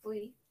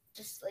probably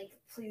just like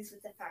pleased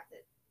with the fact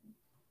that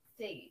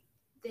they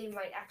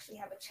might actually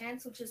have a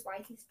chance, which is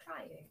why he's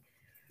trying.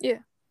 Yeah.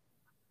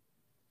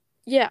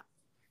 Yeah.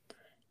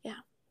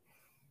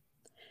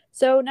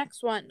 So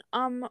next one,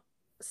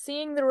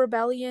 seeing the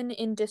rebellion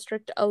in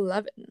District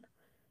 11.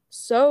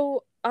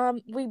 So,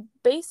 we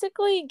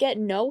basically get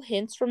no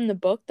hints from the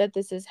book that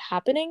this is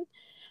happening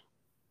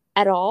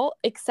at all,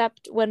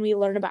 except when we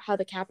learn about how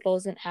the Capitol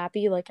isn't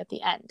happy, like at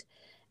the end.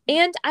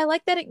 And I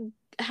like that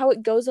how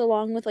it goes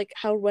along with like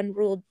how when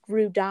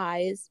Rue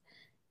dies,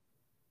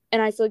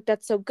 and I feel like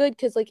that's so good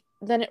because like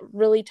then it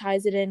really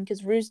ties it in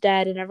because Rue's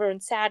dead and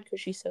everyone's sad because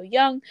she's so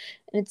young,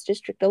 and it's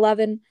District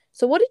 11.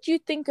 So, what did you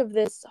think of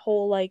this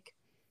whole like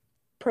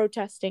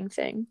protesting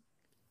thing?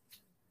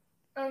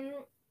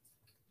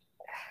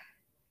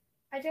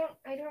 I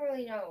don't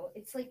really know.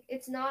 It's like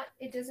it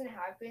doesn't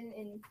happen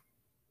in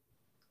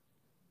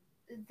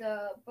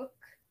the book,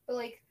 but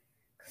like,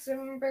 because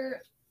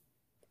remember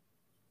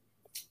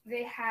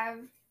they have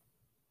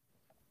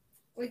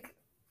like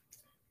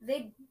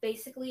they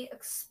basically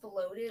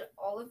exploded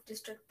all of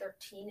District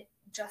 13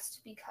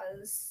 just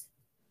because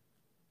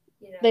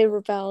they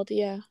rebelled.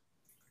 Yeah,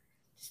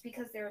 just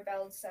because they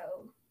rebelled.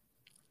 So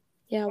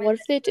yeah, what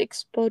if they'd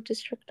explode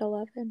District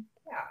 11?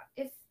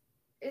 Yeah,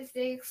 if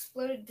they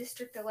exploded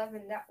District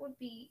 11, that would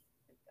be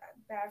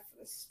bad for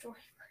the storyline,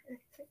 I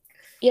think.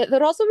 Yeah,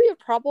 that'd also be a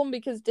problem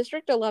because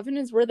District 11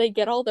 is where they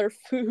get all their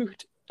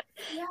food.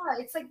 Yeah,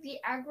 it's like the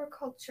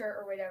agriculture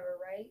or whatever,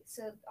 right?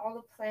 So all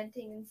the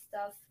planting and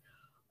stuff,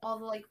 all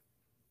the like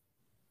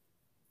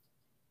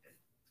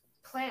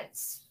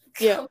plants.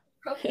 Yeah.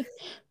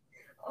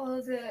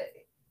 All the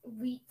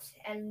wheat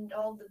and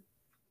all the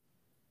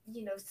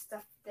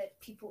stuff that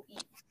people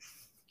eat.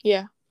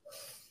 Yeah.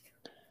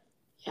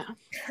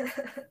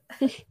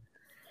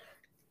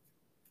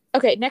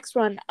 Okay, next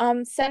one.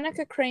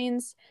 Seneca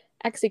Crane's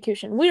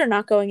execution. We are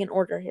not going in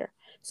order here.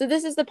 So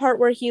this is the part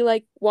where he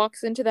like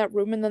walks into that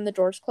room and then the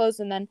doors close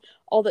and then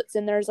all that's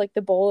in there is like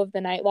the bowl of the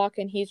Nightlock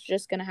and he's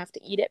just gonna have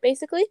to eat it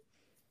basically.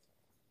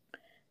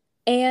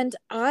 And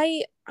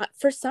I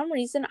for some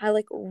reason I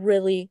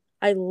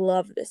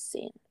love this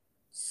scene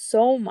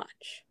so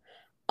much.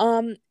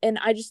 And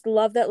I just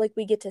love that like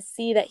we get to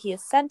see that he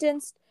is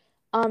sentenced.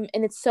 And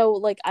it's so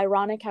like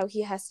ironic how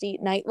he has to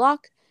eat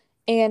Nightlock,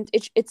 and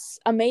it's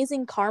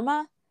amazing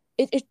karma.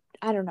 It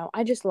I don't know.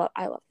 I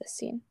love this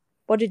scene.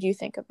 What did you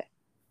think of it?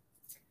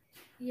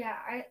 Yeah,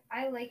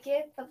 I like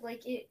it, but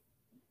like it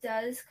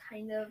does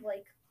kind of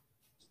like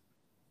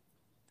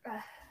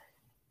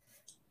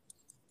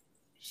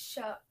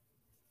show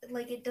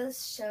like it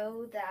does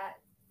show that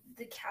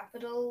the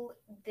Capitol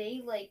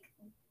they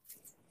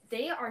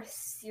are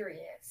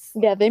serious.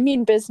 Yeah, they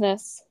mean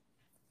business.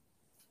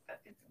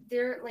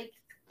 They're like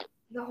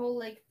the whole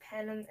like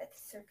Panem et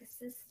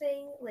Circuses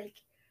thing, like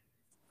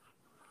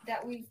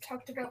that we've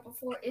talked about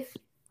before. If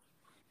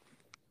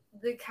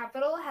the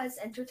Capitol has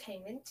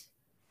entertainment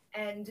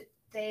and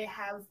they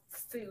have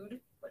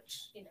food,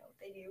 which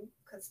they do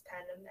because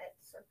Panem et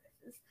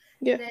Circuses,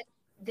 yeah, then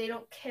they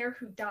don't care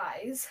who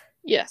dies.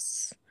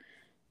 Yes.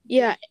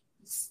 Yeah.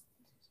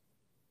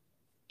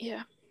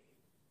 Yeah.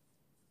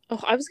 Oh,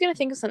 I was gonna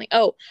think of something.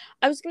 Oh,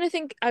 I was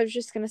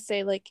just gonna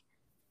say like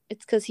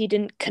it's because he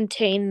didn't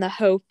contain the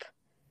hope.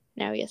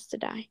 Now he has to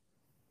die.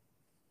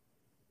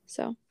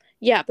 So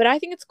yeah, but I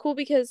think it's cool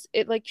because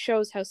it like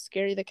shows how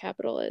scary the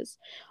Capitol is.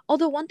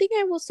 Although one thing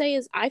I will say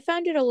is I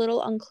found it a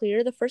little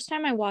unclear. The first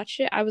time I watched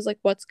it, I was like,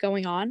 what's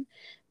going on?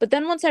 But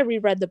then once I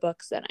reread the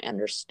books, then I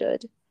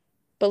understood.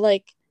 But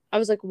like I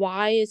was like,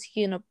 why is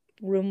he in a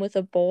room with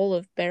a bowl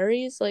of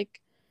berries?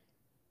 Like,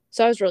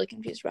 so I was really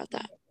confused about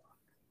that.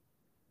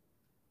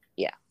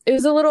 Yeah, it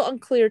was a little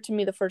unclear to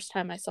me the first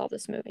time I saw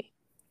this movie.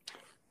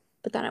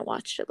 But then I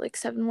watched it like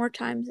 7 more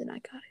times and I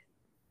got it.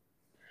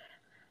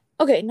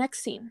 Okay,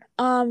 next scene.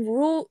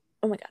 Rue.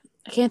 Oh my god,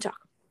 I can't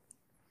talk.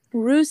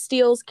 Rue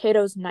steals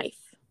Cato's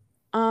knife.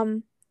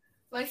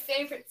 My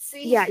favorite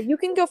scene. Yeah, you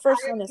can go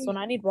first on this one.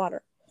 I need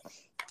water.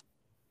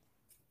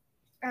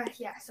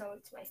 Yeah, so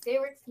it's my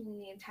favorite scene in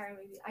the entire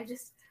movie.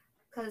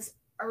 Because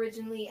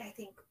originally I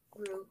think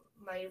Rue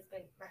might have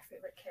been my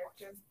favorite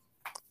character.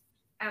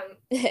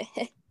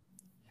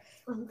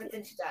 But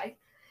then she died.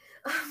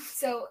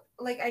 So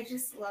like I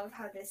just love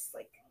how this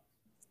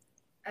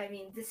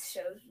this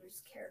shows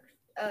Rue's character.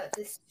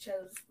 This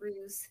shows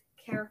Rue's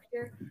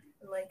character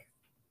and like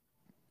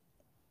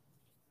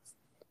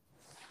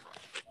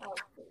how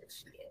good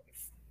she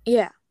is.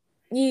 Yeah.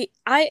 Yeah.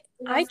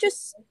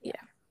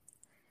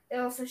 It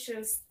also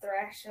shows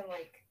Thresh and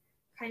like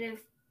kind of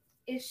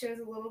it shows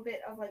a little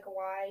bit of like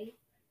why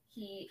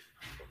he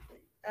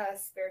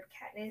spared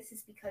Katniss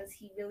is because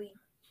he really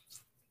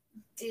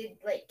did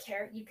like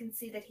care. You can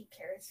see that he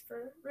cares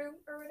for Rue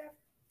or whatever.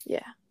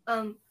 Yeah.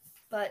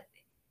 But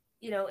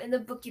in the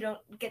book you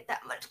don't get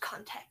that much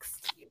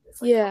context.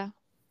 Yeah.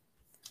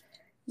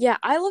 Yeah,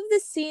 I love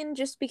this scene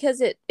just because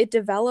it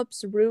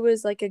develops Rue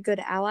as like a good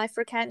ally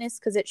for Katniss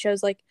because it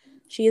shows like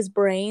she has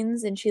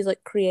brains and she's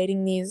like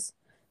creating these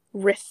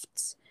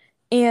rifts.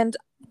 And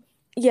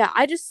yeah,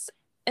 it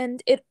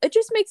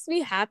just makes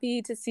me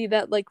happy to see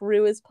that like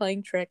Rue is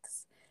playing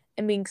tricks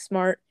and being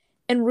smart.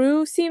 And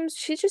Rue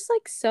she's just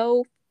like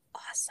so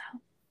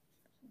awesome.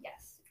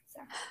 Yes,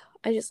 exactly.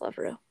 I just love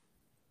Rue.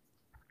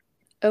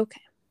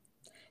 Okay.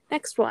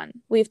 Next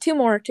one. We have 2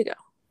 more to go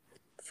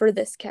for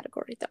this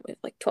category. Then we have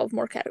like 12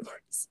 more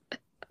categories.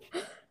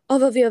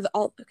 Although we have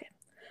all okay.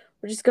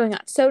 We're just going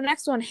on. So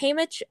next one,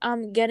 Haymitch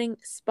getting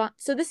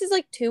so this is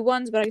like 2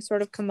 ones, but I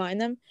sort of combine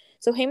them.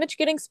 So Haymitch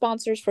getting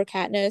sponsors for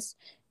Katniss,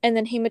 and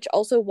then Haymitch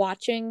also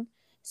watching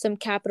some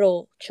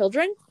Capital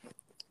children.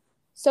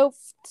 So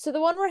the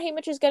one where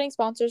Haymitch is getting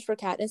sponsors for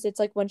Katniss, it's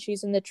like when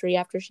she's in the tree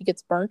after she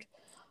gets burnt.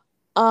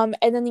 And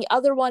then the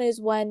other one is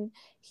when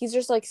he's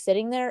just like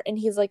sitting there and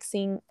he's like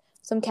seeing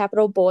some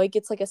Capital boy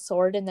gets like a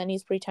sword and then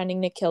he's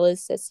pretending to kill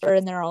his sister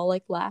and they're all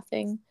like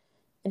laughing,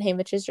 and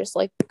Haymitch is just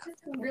like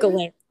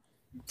really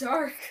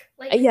dark.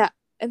 Like yeah,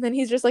 and then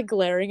he's just like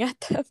glaring at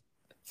them.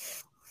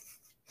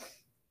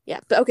 Yeah,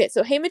 but okay,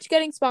 so Haymitch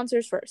getting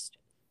sponsors first.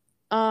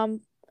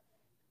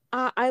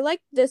 I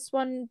like this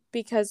one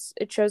because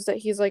it shows that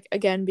he's like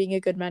again being a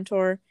good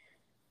mentor,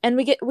 and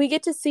we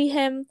get to see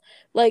him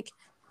like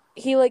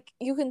he like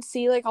you can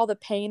see like all the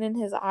pain in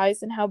his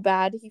eyes and how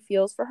bad he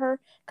feels for her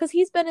because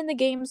he's been in the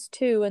games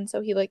too, and so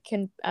he like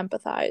can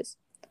empathize.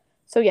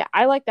 So yeah,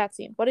 I like that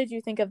scene. What did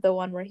you think of the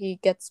one where he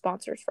gets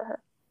sponsors for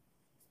her?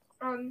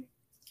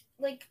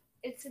 Like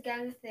it's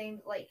again the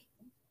thing like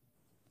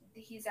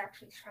he's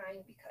actually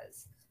trying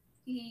because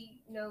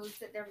he knows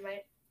that there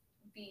might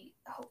be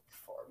hope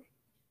for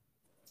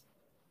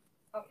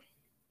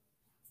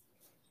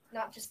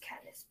not just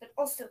Katniss, but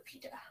also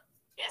Peeta.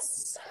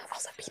 Yes,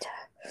 also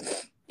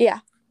Peeta.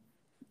 Yeah.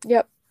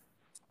 Yep.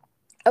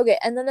 Okay,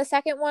 and then the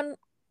second one,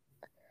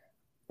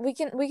 we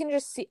can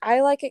just see.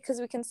 I like it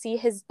because we can see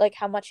his like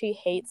how much he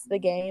hates the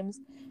games,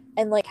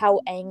 and like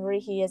how angry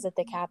he is at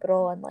the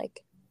Capitol, and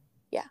like,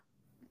 yeah,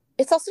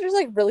 it's also just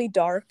like really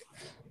dark.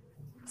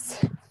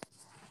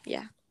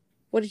 Yeah.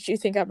 What did you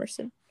think,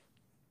 Emerson?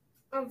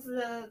 Of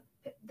the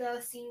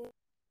scene,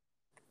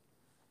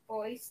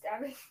 boy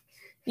stabbing.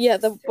 Yeah,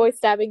 the boy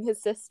stabbing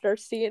his sister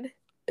scene.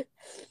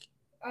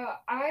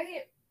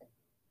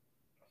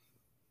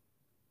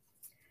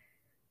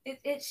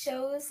 It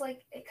shows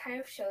like it kind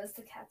of shows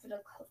the Capital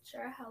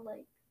culture how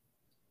like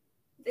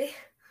they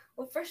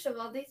first of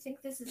all they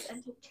think this is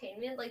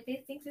entertainment, like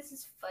they think this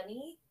is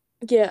funny.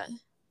 Yeah.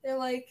 They're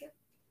like,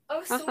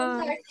 oh,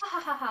 someone died,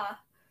 ha ha ha.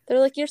 They're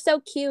like, you're so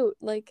cute,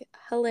 like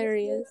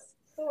hilarious.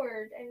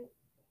 Sword, and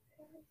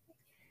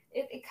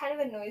it kind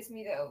of annoys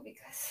me though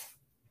because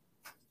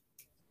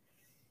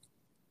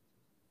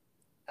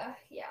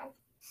yeah.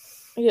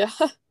 Yeah.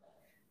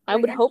 I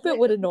would hope it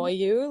would annoy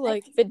you.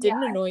 Like, if it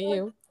didn't annoy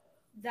you.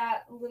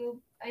 That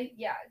little,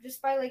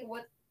 just by like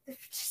what,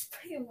 just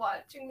by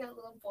watching that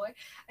little boy,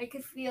 I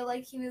could feel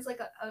like he was like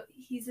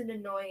he's an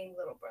annoying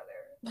little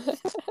brother.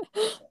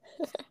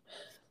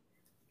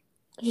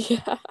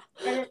 Yeah.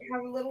 I don't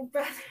have a little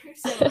brother,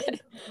 so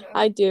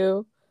I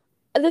do.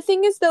 The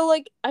thing is though,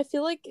 like, I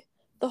feel like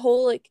the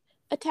whole like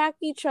attack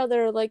each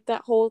other, like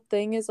that whole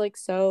thing is like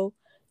so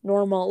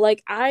normal.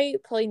 Like I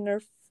play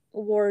Nerf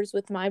wars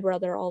with my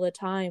brother all the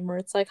time where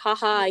it's like,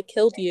 haha, I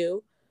killed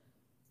you.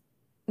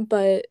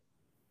 But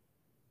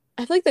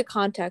I feel like the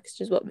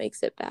context is what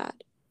makes it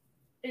bad.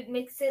 It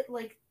makes it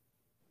like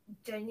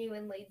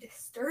genuinely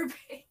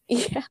disturbing.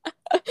 Yeah.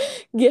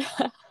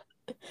 Yeah.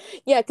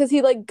 Yeah, because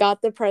he like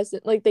got the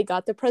present, like they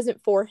got the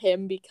present for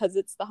him because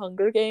it's the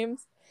Hunger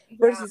Games.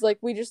 Versus like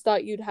we just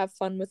thought you'd have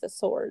fun with a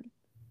sword.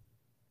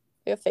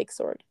 Like a fake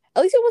sword.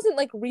 At least it wasn't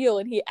like real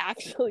and he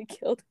actually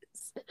killed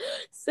his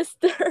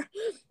sister.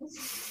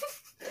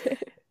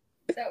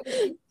 That would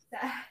be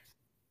sad.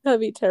 That'd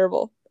be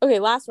terrible. Okay,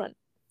 last one.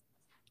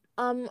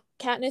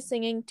 Katniss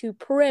singing to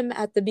Prim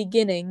at the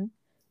beginning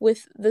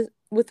with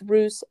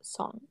Rue's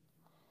song.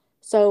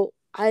 So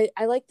I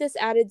like this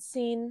added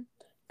scene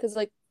because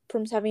like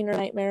Prim's having her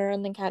nightmare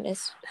and then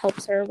Katniss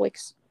helps her, like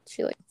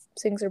she like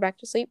sings her back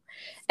to sleep,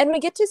 and we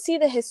get to see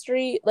the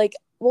history. Like,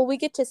 well, we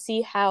get to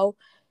see how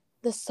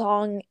the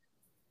song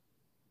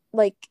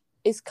like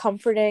is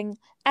comforting.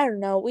 I don't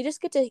know. We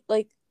just get to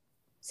like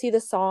see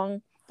the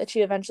song that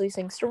she eventually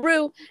sings to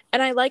Rue,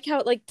 and I like how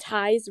it like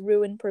ties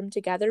Rue and Prim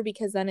together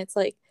because then it's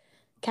like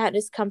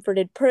Katniss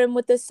comforted Prim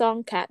with this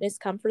song, Katniss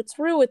comforts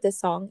Rue with this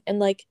song, and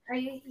like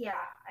I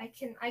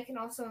can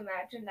also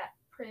imagine that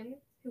Prim,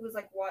 who was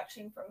like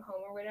watching from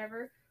home or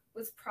whatever,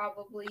 was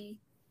probably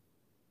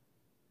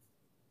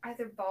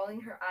either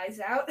bawling her eyes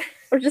out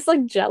or just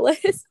like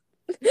jealous.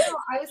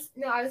 I was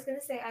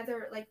gonna say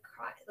either like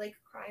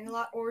crying a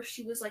lot, or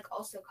she was like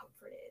also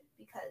comforted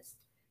because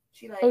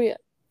she like, oh yeah,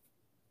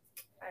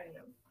 I don't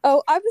know.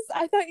 Oh,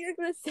 I thought you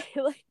were gonna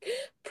say like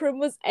Prim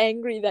was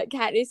angry that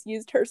Katniss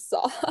used her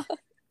song.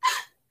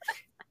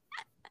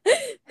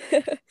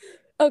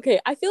 Okay,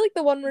 I feel like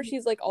the one where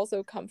she's like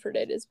also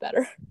comforted is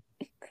better.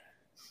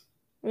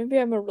 Maybe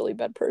I'm a really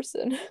bad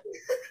person.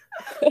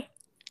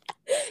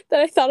 That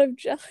I thought of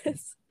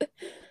jealous.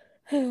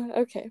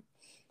 Okay.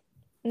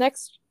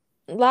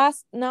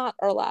 Not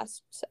our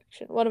last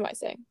section. What am I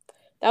saying?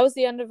 That was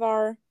the end of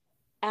our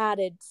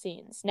added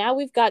scenes. Now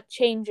we've got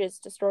changes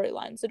to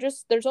storylines. So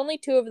there's only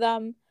 2 of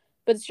them,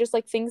 but it's just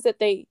like things that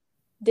they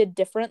did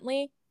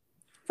differently.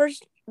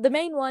 First, the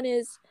main one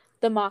is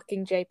the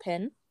Mockingjay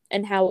pin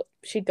and how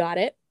she got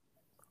it.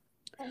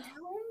 And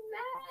how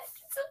mad.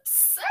 It's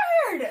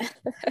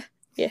absurd.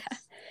 Yeah.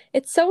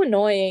 It's so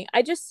annoying.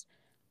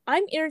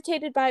 I'm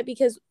irritated by it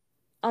because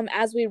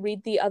as we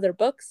read the other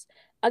books,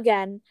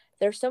 again,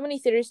 there's so many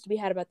theories to be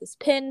had about this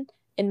pin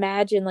and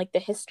Madge and like the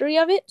history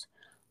of it.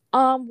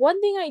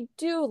 One thing I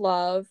do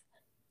love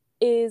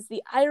is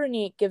the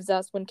irony it gives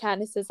us when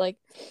Katniss is like,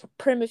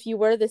 Prim, if you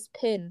wear this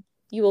pin,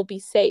 you will be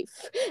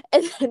safe.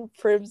 And then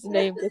Prim's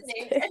name gets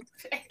pinned.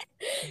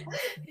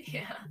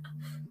 Yeah.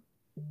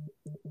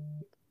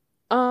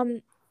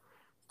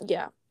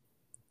 Yeah.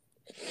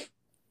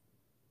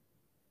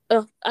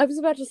 Oh, I was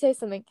about to say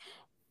something.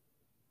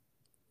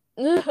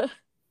 Well,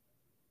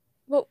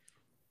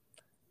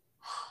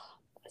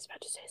 I was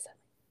about to say something.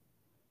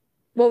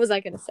 What was I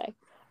going to say?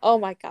 Oh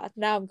my god,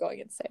 now I'm going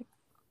insane.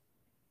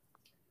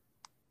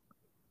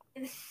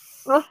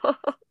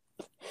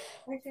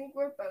 I think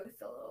we're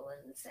both a little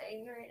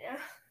insane right now.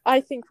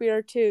 I think we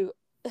are too.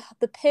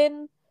 The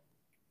pin,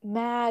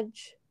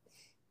 Madge,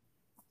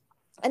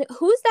 and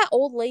who's that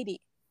old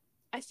lady?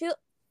 I feel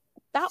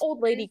that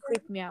old lady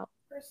creeped me out.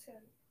 Person.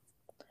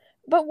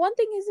 But one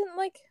thing isn't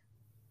like.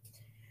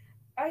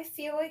 I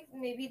feel like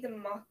maybe the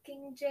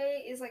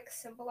Mockingjay is like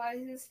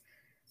symbolizes.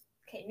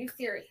 Okay, new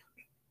theory.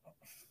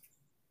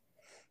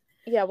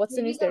 Yeah, what's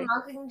the new theory?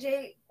 The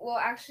Mockingjay. Well,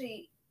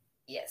 actually,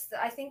 yes.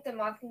 I think the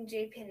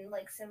Mockingjay pin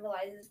like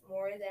symbolizes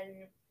more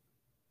than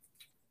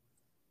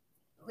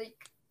like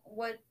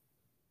what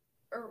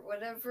or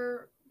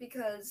whatever,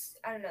 because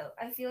I don't know.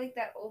 I feel like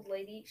that old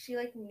lady, she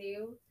like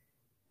knew.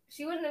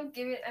 She wouldn't have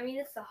given. I mean,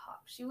 it's the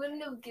Hop. She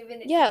wouldn't have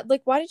given it. Yeah,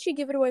 like why did she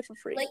give it away for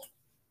free? Like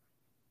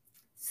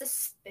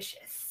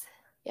suspicious.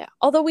 Yeah,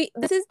 although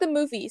this is the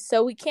movie,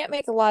 so we can't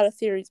make a lot of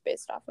theories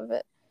based off of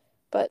it.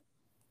 But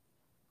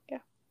yeah.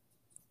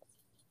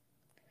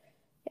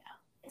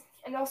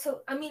 And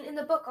also, I mean, in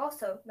the book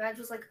also, Madge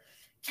was like,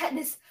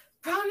 Katniss,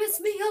 promise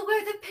me you'll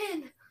wear the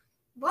pin.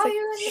 Why like,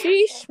 are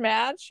you? Sheesh,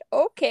 Madge.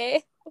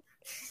 Okay.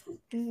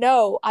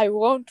 No, I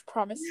won't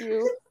promise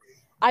you.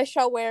 I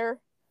shall wear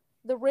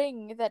the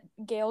ring that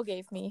Gale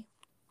gave me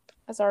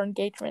as our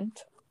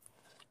engagement.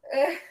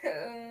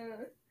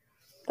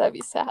 That'd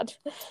be sad.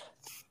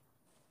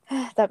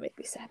 That made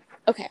me sad.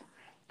 Okay.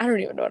 I don't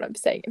even know what I'm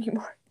saying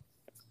anymore.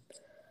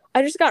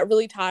 I just got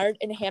really tired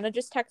and Hannah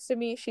just texted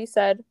me. She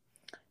said,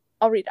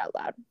 I'll read out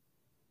loud.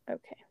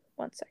 Okay,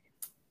 1 second.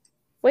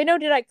 Wait, no,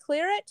 did I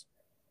clear it?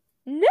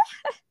 No.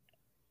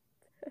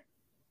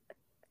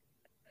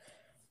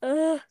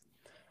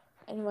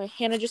 Anyway,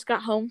 Hannah just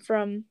got home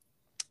from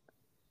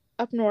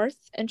up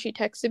north and she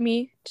texted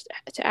me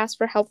to ask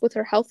for help with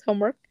her health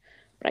homework.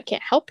 But I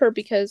can't help her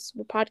because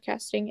we're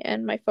podcasting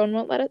and my phone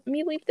won't let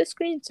me leave the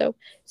screen. So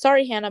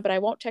sorry, Hannah, but I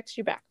won't text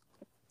you back.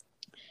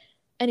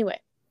 Anyway,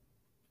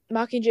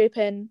 Mockingjay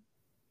pin.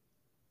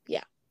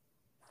 Yeah.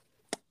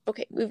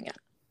 Okay, moving on.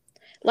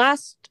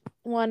 Last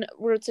one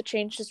where it's a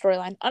change to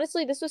storyline.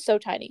 Honestly, this was so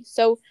tiny.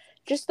 So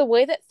just the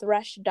way that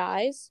Thresh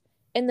dies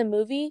in the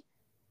movie,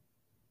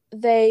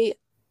 they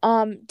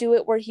do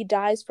it where he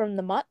dies from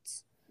the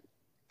mutts.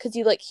 Because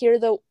you like hear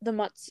the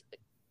mutts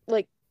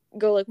like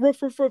go like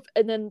roof roof roof,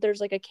 and then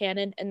there's like a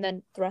cannon, and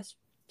then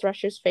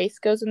Thresh's face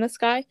goes in the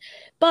sky.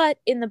 But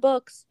in the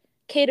books,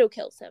 Cato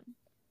kills him.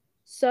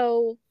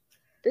 So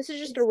this is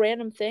just a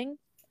random thing.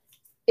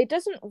 It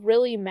doesn't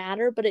really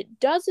matter, but it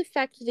does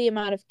affect the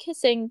amount of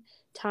kissing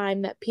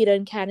time that Peeta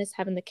and Katniss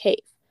have in the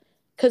cave.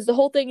 Because the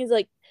whole thing is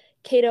like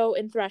Cato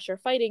and Thresh are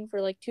fighting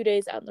for like 2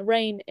 days out in the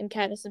rain, and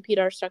Katniss and Peeta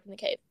are stuck in the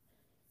cave.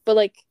 But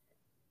like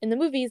in the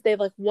movies, they have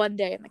like 1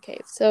 day in the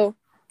cave. So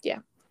yeah,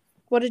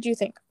 what did you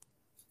think?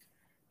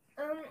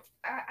 I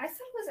thought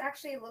it was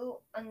actually a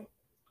little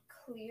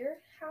unclear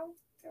how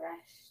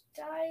Thresh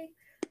died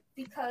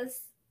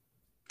because,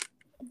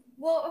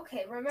 well,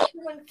 okay, remember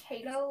when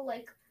Cato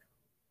like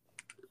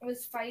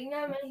was fighting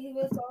him and he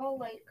was all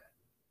like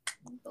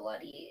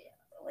bloody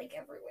like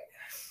everywhere.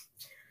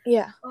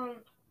 Yeah.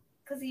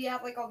 Because he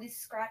had like all these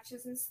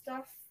scratches and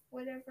stuff,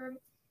 whatever,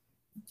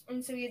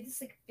 and so he had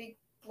this like big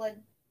blood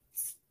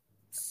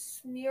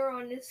smear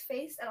on his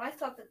face, and I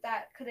thought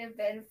that could have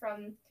been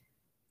from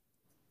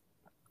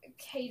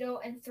Cato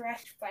and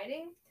Thresh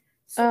fighting.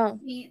 So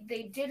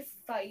they did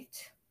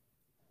fight.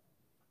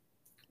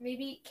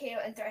 Maybe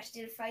Cato and Thresh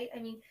did fight. I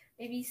mean,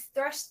 maybe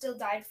Thresh still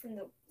died from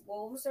the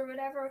wolves or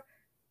whatever,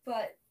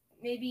 but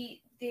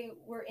maybe they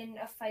were in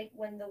a fight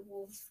when the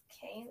wolves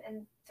came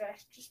and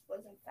Thresh just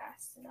wasn't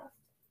fast enough.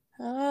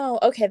 Oh,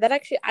 okay. That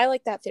actually, I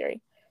like that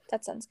theory.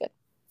 That sounds good.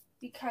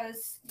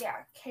 Because,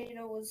 yeah,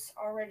 Cato was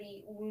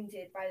already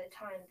wounded by the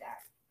time that...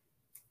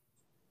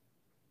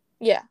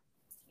 Yeah.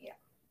 Yeah.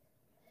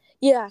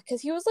 Yeah, because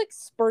he was, like,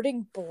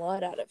 spurting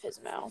blood out of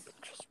his mouth,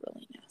 which was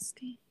really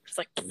nasty. Just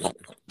like,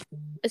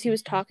 as he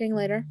was talking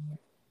later.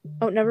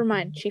 Oh, never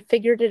mind. She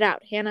figured it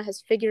out. Hannah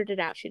has figured it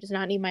out. She does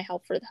not need my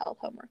help for the health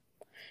homework.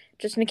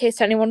 Just in case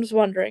anyone was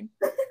wondering.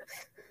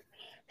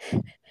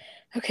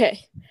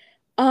 Okay.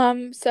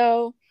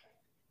 So...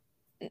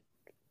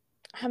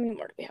 how many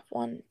more do we have?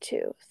 1,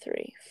 2,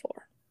 3,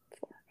 4.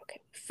 Okay,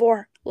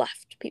 4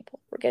 left, people.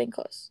 We're getting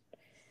close.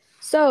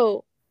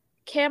 So,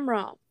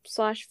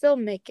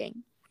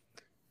 camera/filmmaking.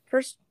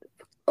 First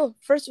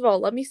of all,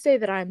 let me say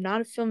that I am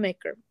not a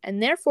filmmaker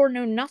and therefore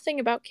know nothing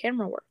about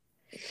camera work.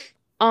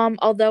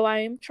 Although I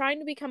am trying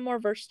to become more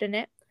versed in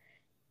it,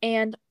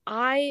 and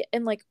I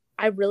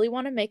really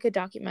want to make a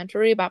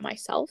documentary about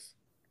myself.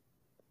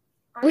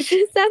 Which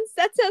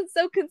sounds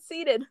so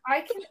conceited.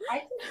 I can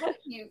help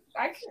you.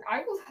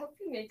 I will help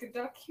you make a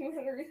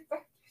documentary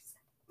about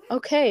yourself.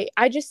 Okay,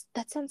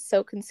 that sounds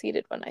so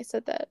conceited when I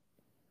said that.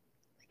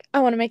 I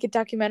want to make a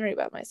documentary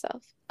about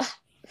myself.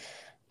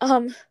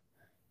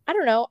 I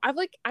don't know. I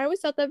always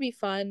thought that'd be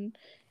fun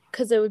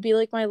because it would be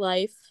like my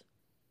life.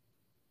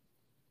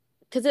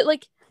 Because it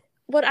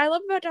what I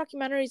love about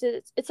documentaries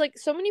is it's like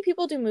so many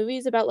people do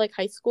movies about like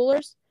high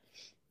schoolers,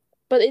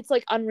 but it's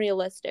like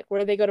unrealistic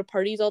where they go to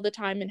parties all the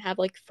time and have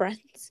like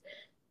friends.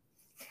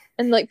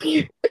 And like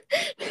that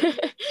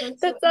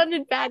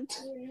sounded bad.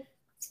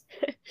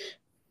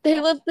 They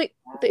live like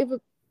they have a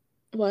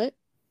what?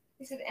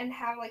 You said and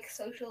have like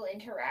social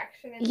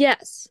interaction and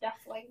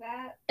stuff like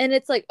that. And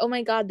it's like, oh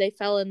my god, they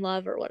fell in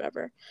love or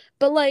whatever.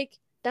 But like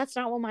that's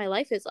not what my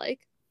life is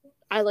like.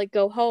 I like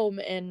go home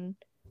and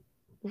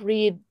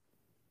read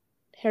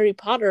Harry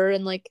Potter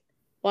and like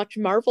watch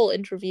Marvel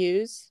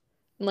interviews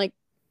and like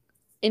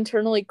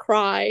internally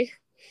cry.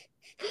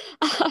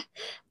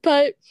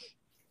 But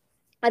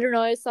I don't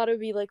know, I just thought it would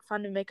be like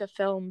fun to make a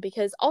film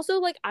because also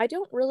like I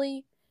don't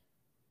really,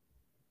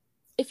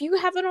 if you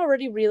haven't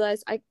already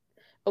realized,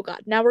 oh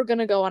god, now we're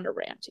gonna go on a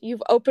rant.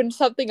 You've opened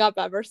something up,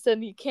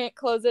 Emerson. You can't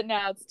close it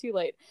now, it's too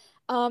late.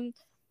 I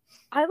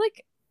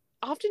like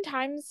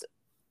oftentimes,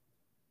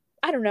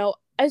 I don't know,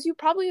 as you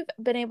probably have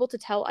been able to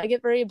tell, I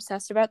get very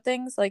obsessed about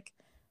things like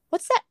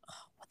what's that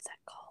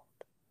called?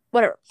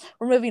 Whatever.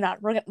 We're moving on.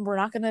 We're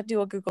not gonna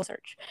do a Google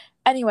search.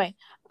 Anyway,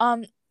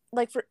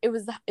 like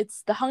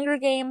it's the Hunger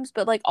Games,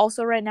 but like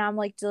also right now I'm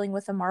like dealing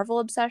with a Marvel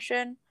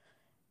obsession.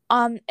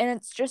 And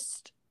it's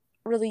just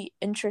really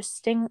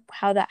interesting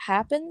how that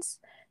happens.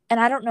 And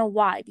I don't know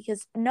why,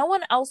 because no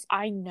one else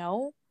I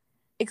know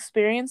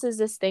experiences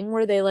this thing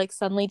where they like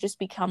suddenly just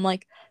become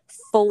like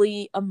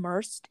fully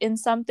immersed in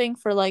something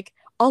for like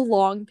a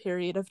long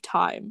period of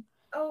time.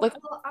 Oh, like,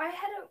 well, I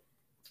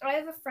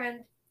have a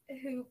friend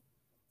who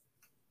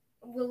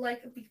will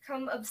like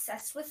become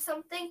obsessed with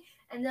something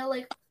and they'll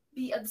like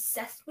be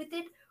obsessed with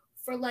it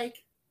for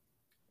like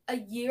a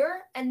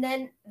year, and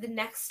then the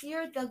next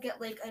year they'll get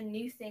like a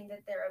new thing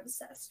that they're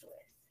obsessed with.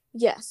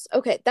 Yes.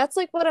 Okay. That's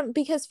like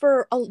because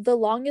for the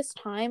longest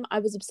time I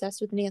was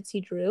obsessed with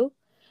Nancy Drew.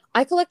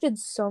 I collected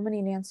so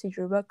many Nancy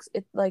Drew books.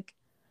 It like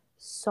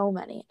so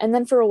many. And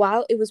then for a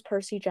while it was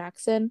Percy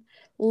Jackson.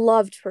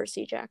 Loved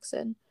Percy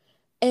Jackson.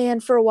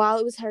 And for a while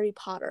it was Harry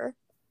Potter.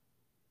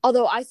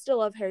 Although I still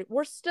love Harry.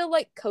 We're still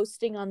like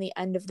coasting on the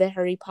end of the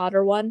Harry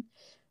Potter one.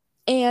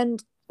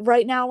 And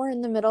right now we're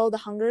in the middle of the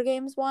Hunger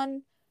Games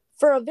one.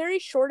 For a very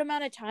short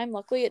amount of time,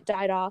 luckily it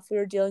died off. We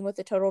were dealing with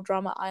the Total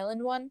Drama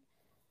Island one.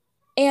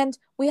 And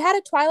we had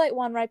a Twilight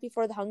one right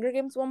before the Hunger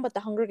Games one, but the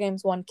Hunger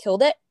Games one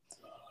killed it.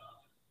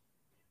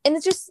 And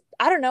it's just,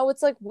 I don't know,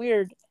 it's like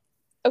weird.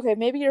 Okay,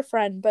 maybe your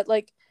friend, but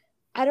like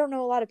I don't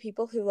know a lot of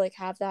people who like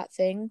have that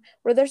thing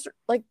where there's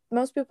like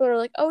most people are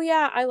like, oh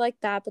yeah, I like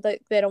that, but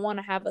they don't want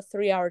to have a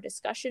 3-hour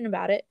discussion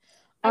about it.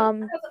 I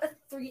don't have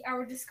a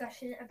 3-hour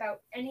discussion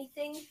about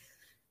anything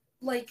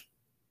like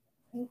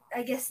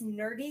I guess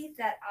nerdy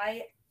that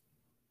I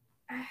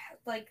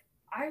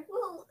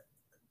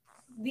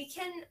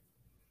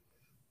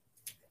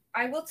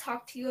will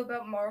talk to you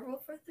about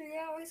Marvel for 3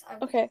 hours.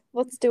 Okay,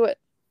 let's do it.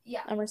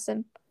 Yeah.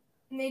 Emerson.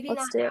 Maybe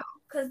let's not now,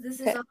 because this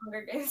is a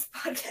Hunger Games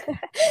podcast.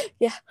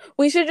 Yeah.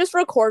 We should just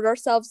record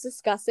ourselves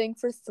discussing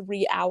for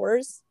 3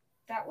 hours.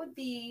 That would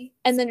be...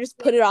 And then just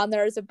put it on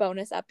there as a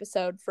bonus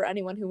episode for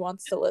anyone who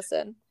wants to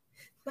listen.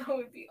 That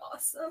would be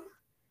awesome.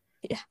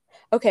 Yeah.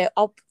 Okay,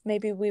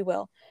 maybe we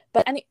will.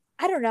 But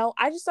I don't know.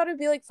 I just thought it'd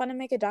be like fun to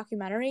make a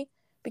documentary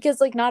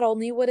because like not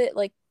only would it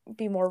like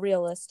be more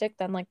realistic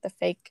than like the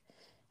fake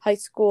high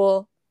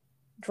school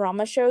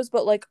drama shows,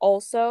 but like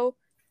also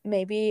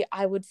maybe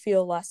I would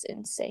feel less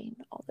insane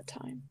all the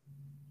time.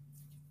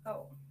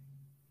 Oh.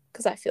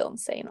 Because I feel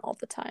insane all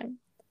the time.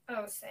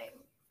 Oh, same.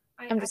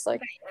 I'm just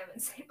like... I am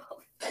insane all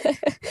the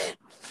time.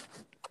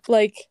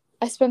 Like,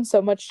 I spend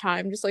so much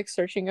time just like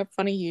searching up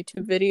funny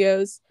YouTube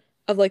videos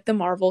of like the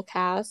Marvel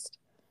cast.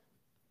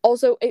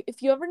 Also,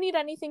 if you ever need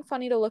anything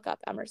funny to look up,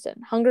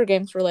 Emerson, Hunger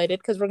Games related,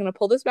 because we're going to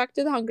pull this back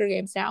to the Hunger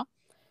Games now.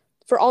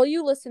 For all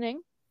you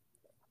listening,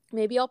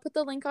 maybe I'll put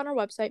the link on our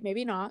website,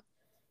 maybe not.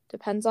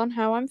 Depends on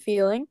how I'm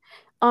feeling.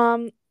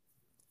 2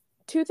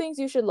 things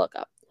you should look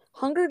up.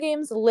 Hunger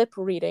Games lip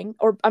reading,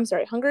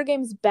 Hunger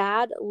Games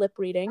bad lip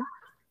reading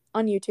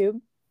on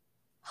YouTube.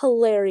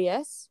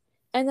 Hilarious.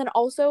 And then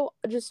also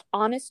just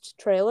honest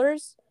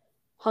trailers.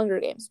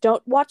 Hunger Games.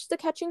 Don't watch the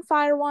Catching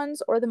Fire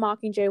ones or the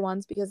Mockingjay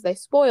ones because they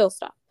spoil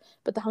stuff.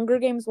 But the Hunger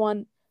Games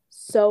one,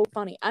 so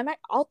funny.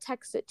 I'll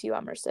text it to you,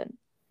 Emerson.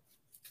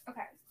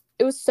 Okay.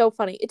 It was so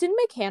funny. It didn't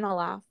make Hannah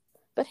laugh.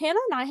 But Hannah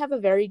and I have a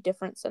very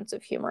different sense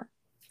of humor.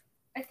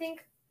 I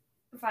think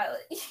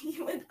Violet,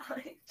 you and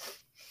I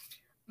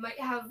might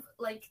have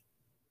like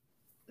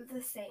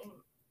the same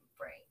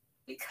brain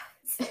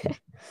because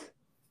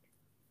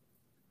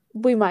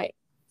we might.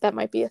 That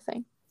might be a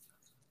thing.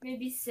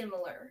 Maybe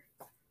similar,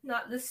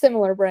 not the same.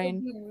 Similar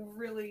brain.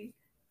 Really.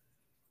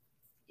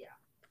 Yeah.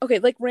 Okay,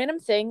 like random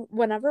thing.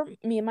 Whenever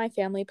me and my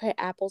family play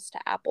apples to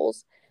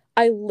apples,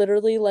 I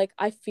literally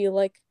I feel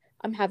like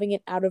I'm having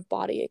an out of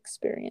body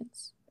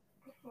experience.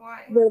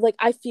 Why? Where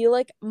I feel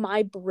like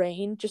my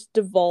brain just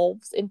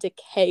devolves into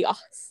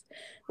chaos.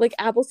 Like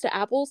apples to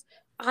apples,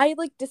 I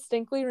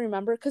distinctly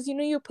remember because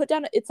you put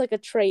down it's like a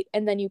trait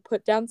and then you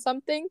put down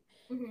something,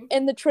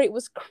 and the trait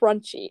was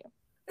crunchy.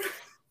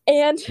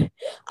 And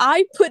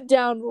I put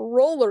down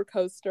roller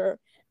coaster,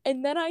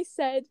 and then I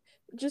said,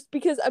 just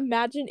because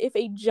imagine if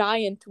a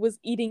giant was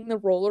eating the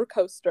roller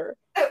coaster,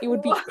 it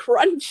would be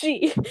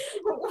crunchy.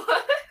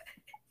 What?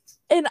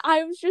 And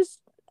I was just,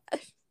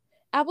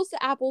 apples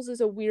to apples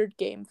is a weird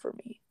game for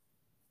me.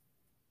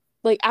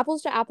 Like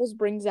apples to apples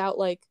brings out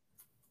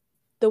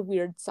the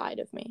weird side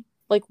of me,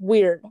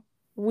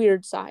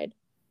 weird side.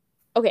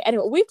 Okay,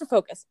 anyway, we have to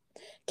focus.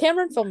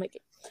 Camera and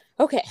filmmaking.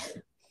 Okay,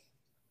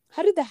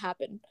 how did that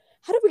happen?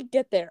 How did we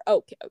get there? Oh,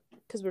 okay,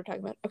 because we were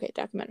talking about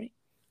documentary.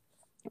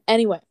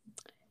 Anyway,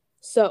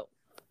 so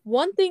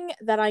one thing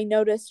that I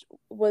noticed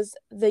was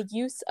the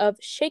use of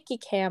shaky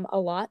cam a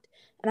lot,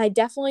 and I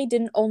definitely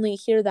didn't only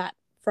hear that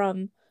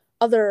from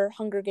other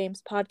Hunger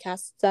Games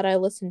podcasts that I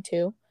listened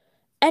to.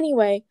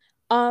 Anyway,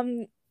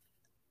 and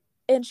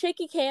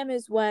shaky cam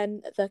is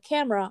when the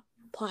camera,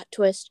 plot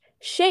twist,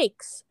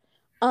 shakes.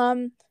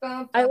 I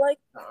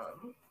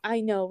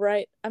know,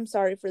 right? I'm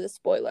sorry for the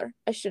spoiler.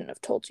 I shouldn't have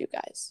told you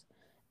guys.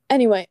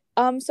 Anyway,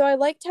 so I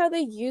liked how they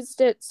used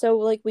it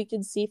so we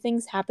could see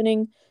things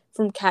happening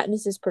from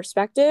Katniss's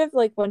perspective,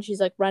 when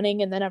she's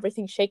running and then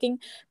everything's shaking.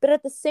 But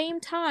at the same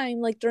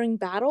time, during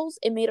battles,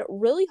 it made it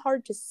really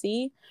hard to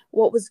see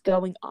what was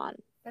going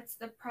on. That's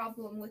the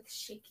problem with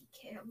shaky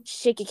cam.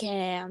 Shaky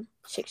cam.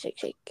 Shake, shake,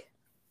 shake.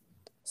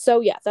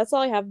 So yeah, that's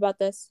all I have about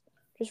this.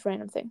 Just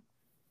random thing.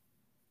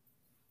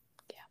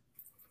 Yeah.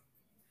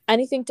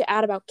 Anything to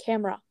add about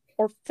camera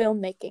or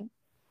filmmaking?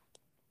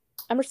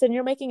 Emerson,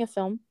 you're making a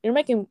film. You're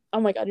making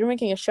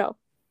a show.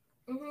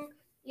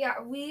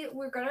 Yeah, we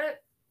were gonna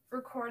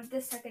record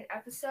the second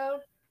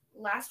episode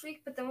last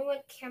week, but then we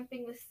went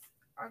camping with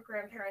our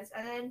grandparents,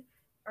 and then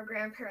our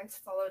grandparents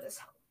followed us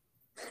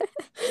home.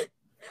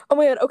 Oh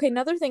my god, okay,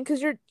 another thing,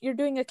 because you're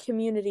doing a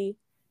community.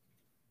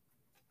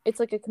 It's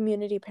like a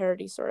community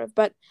parody, sort of.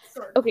 But,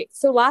 okay,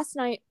 so last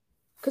night,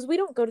 because we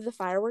don't go to the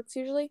fireworks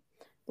usually,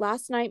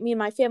 last night, me and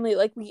my family,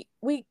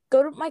 we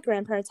go to my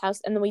grandparents'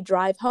 house, and then we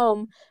drive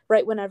home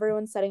right when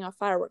everyone's setting off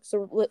fireworks.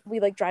 So we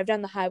drive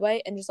down the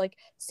highway and just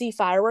see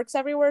fireworks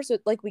everywhere. So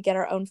we get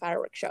our own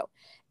fireworks show.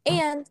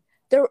 And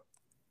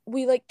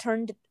we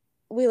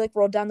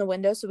rolled down the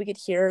window so we could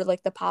hear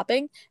the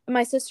popping. And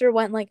my sister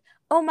went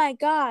oh my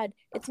god,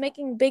 it's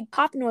making big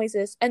pop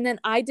noises. And then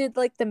I did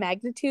the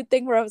magnitude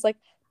thing where I was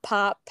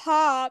pop,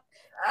 pop.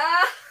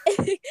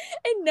 And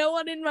no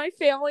one in my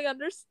family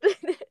understood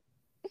it.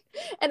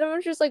 And I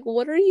was just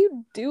what are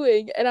you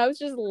doing? And I was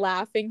just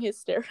laughing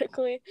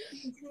hysterically.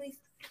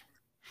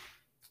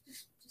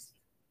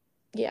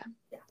 Yeah.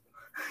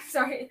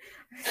 Sorry.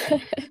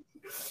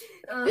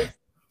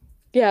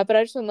 Yeah, but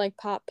I just went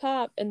pop,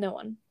 pop, and no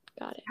one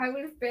got it. I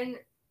would have been,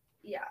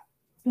 yeah.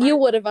 You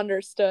would have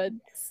understood.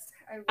 Yes,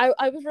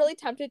 I was really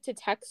tempted to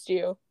text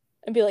you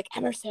and be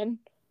Emerson,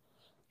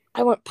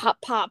 I want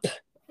pop, pop.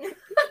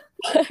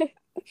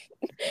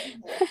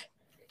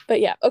 But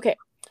yeah, okay.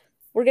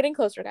 We're getting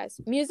closer, guys.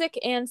 Music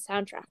and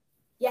soundtrack.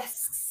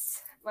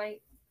 Yes, my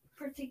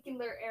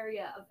particular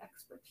area of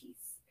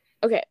expertise.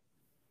 Okay,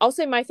 I'll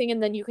say my thing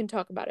and then you can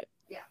talk about it.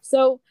 Yeah.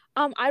 So,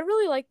 I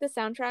really like the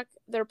soundtrack.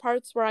 There are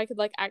parts where I could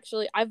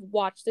I've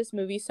watched this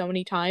movie so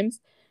many times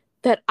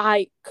that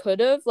I could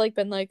have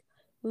been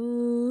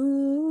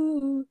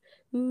ooh,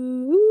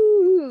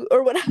 ooh,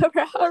 or whatever,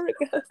 however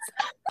it goes.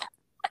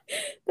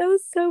 That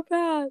was so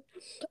bad.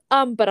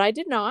 But I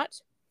did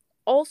not.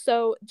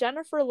 Also,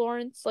 Jennifer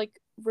Lawrence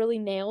really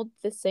nailed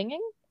the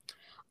singing.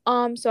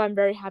 So I'm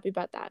very happy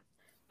about that.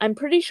 I'm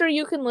pretty sure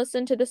you can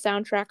listen to the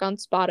soundtrack on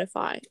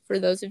Spotify for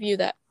those of you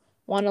that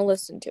want to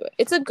listen to it.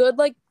 It's a good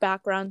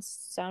background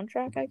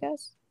soundtrack, I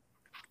guess.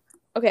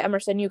 Okay,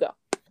 Emerson, you go.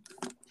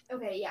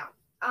 Okay, yeah.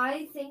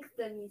 I think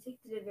the music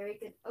did a very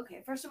good.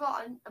 Okay, first of all,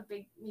 I'm a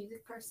big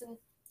music person.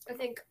 I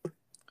think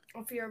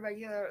if you're a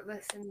regular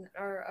listener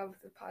of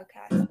the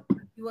podcast,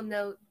 you will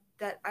know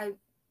that I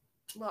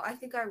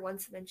think I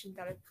once mentioned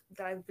that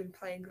I've been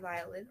playing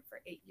violin for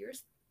 8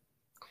 years.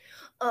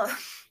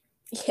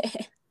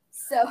 Yeah.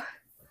 So,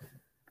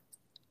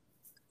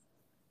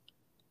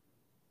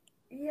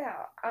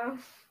 yeah,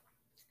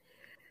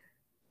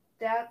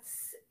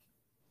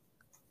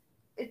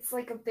 it's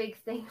a big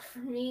thing for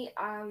me.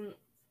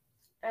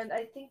 And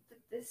I think that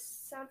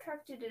this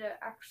soundtrack did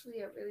actually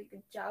a really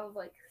good job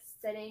of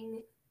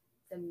setting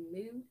the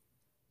mood.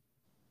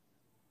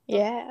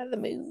 Yeah, the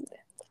mood.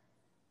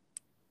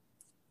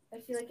 I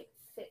feel it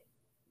fit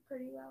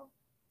pretty well.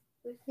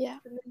 Yeah.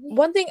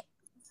 One thing.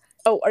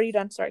 Oh, are you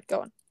done? Sorry,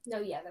 go on. No,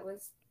 yeah, that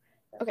was.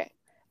 Okay.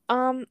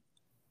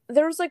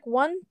 There was like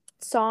one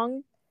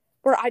song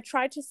where I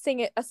tried to sing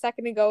it a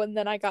second ago and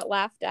then I got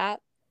laughed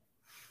at.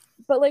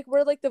 But like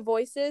where like the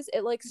voices,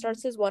 it like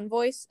starts as one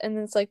voice and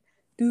then it's like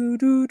do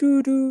do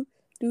do do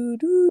do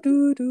do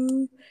do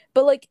do.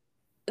 But like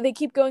they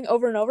keep going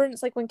over and over, and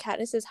it's like when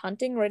Katniss is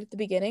hunting right at the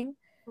beginning.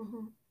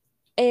 Mm-hmm.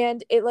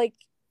 And it like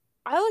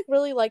I like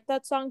really liked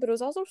that song, but it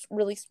was also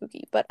really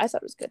spooky. But I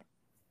thought it was good.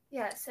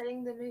 Yeah,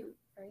 setting the mood,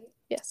 right?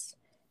 Yes,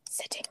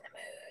 setting the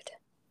mood.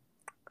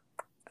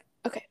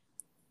 Okay,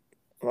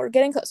 we're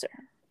getting closer.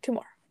 2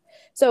 more.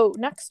 So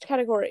next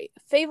category: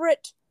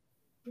 favorite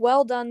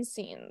well done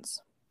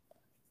scenes.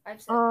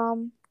 I've said.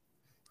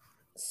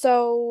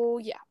 So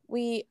yeah,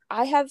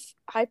 I have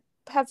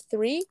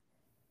 3,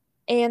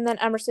 and then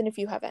Emerson, if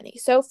you have any.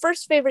 So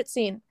first favorite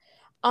scene.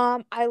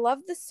 I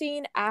love the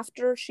scene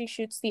after she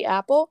shoots the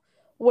apple,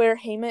 where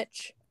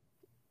Haymitch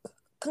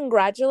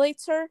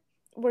congratulates her,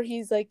 where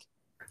he's like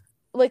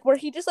where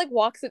he just like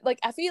walks in, like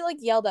Effie like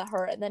yelled at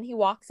her, and then he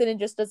walks in and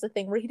just does the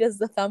thing where he does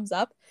the thumbs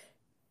up,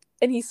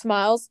 and he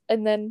smiles,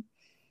 and then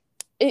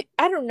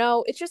I don't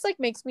know, it just like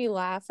makes me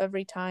laugh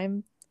every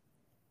time.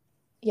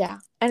 Yeah,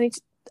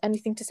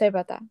 anything to say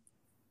about that?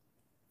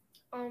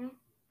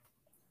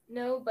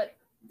 No, but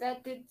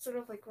that did sort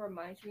of like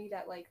remind me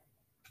that like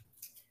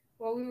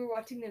while we were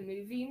watching the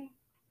movie,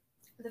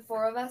 the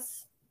 4 of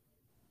us,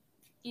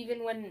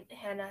 even when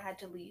Hannah had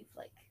to leave,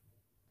 like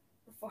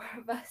the 4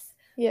 of us,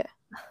 yeah,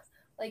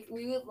 like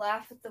we would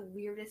laugh at the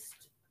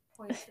weirdest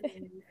points in the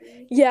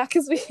movie. Yeah,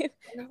 because we kind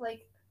of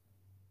like.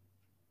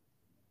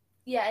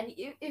 Yeah, and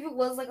if it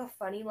was like a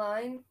funny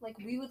line, like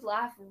we would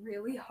laugh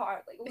really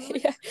hard. Like we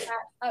would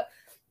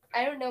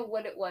I don't know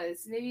what it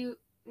was. Maybe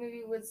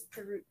it was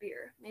the root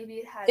beer. Maybe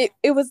it had.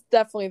 It was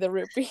definitely the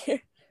root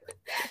beer.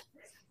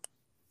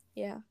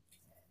 Yeah.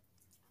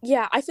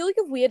 Yeah, I feel like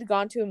if we had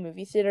gone to a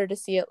movie theater to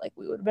see it, like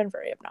we would have been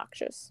very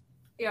obnoxious.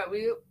 Yeah,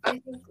 I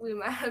think we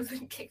might have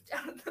been kicked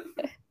out of the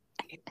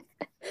movie.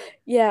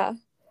 Yeah.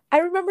 I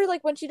remember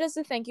like when she does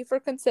the thank you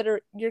for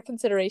your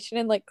consideration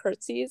and like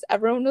curtsies,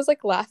 everyone was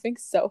like laughing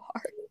so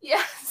hard.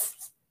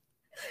 Yes.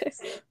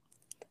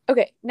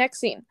 Okay,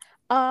 next scene.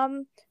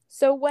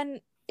 So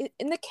when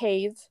in the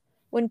cave,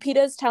 when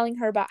Peeta is telling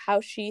her about how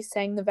she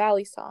sang the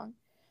Valley song,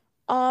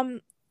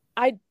 I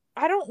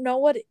don't know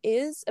what it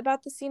is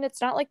about the scene.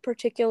 It's not like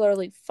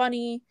particularly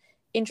funny,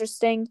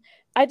 interesting.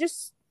 It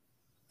just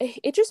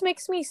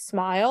makes me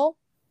smile.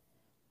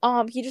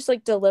 He just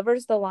like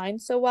delivers the line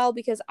so well,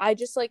 because I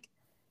just like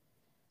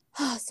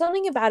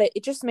something about it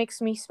just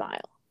makes me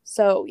smile.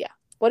 So yeah,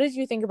 what did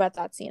you think about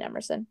that scene,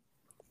 Emerson?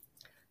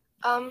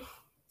 I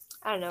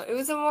don't know, it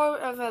was more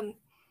of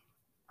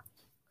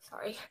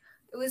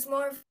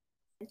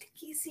a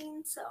key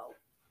scene, so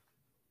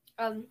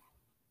I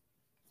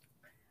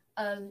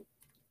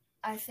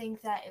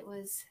think that it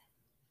was,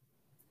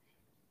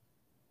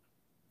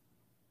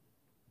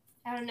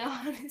 I don't know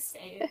how to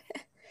say it.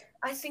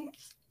 I think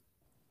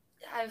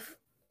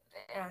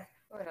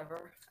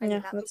whatever.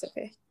 Yeah, that's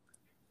okay.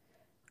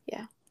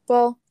 Yeah.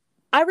 Well,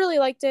 I really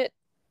liked it.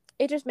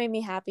 It just made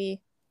me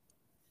happy.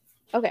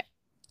 Okay.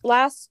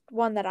 Last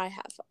one that I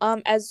have.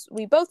 As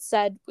we both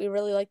said, we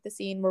really like the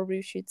scene where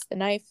Rue shoots the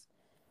knife.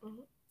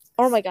 Mm-hmm.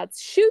 Oh my god,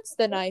 shoots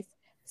the knife.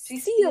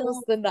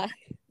 Steals the knife.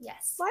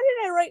 Yes. Why did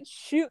I write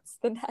shoots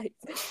the knife?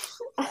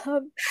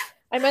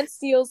 I meant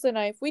steals the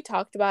knife. We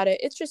talked about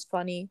it. It's just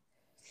funny.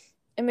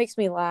 It makes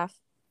me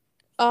laugh.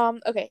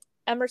 Okay.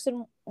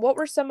 Emerson, what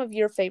were some of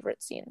your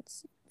favorite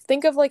scenes?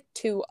 Think of like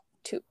two.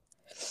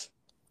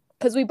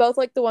 Because we both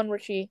like the one where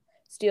she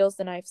steals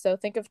the knife, so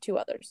think of 2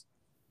 others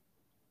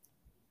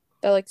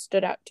that like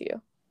stood out to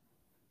you.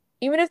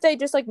 Even if they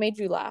just like made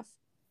you laugh.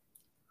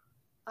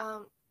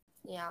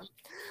 Yeah.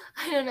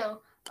 I don't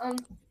know.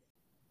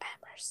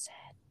 Emerson.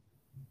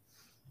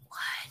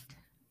 What?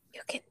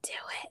 You can do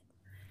it.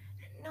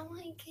 No,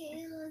 I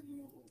can't.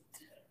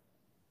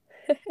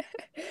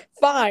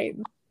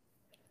 Fine.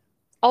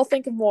 I'll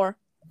think of more.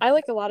 I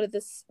like a lot of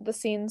the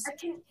scenes. I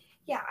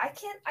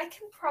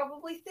can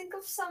probably think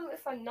of some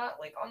if I'm not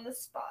like on the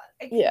spot.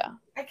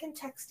 I can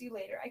text you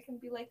later. I can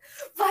be like,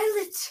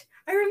 Violet,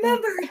 I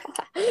remember.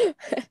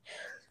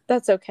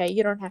 That's okay.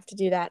 You don't have to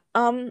do that.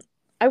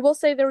 I will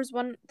say there was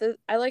one that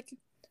I like,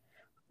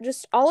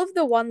 just all of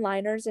the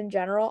one-liners in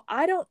general.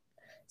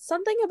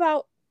 Something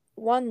about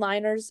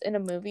one-liners in a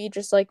movie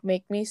just like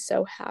make me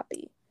so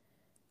happy.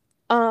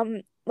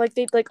 Like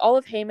they like all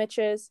of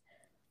Haymitch's,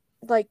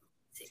 like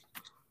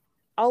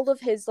all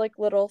of his like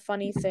little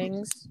funny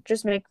things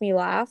just make me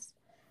laugh.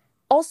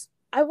 Also,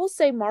 I will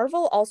say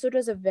Marvel also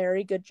does a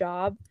very good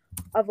job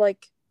of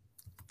like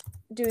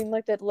doing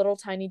like that little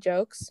tiny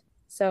jokes.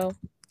 So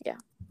yeah.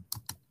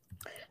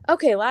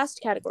 Okay, last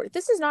category.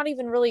 This is not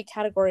even really a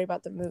category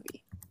about the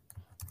movie.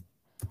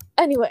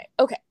 Anyway,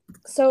 okay.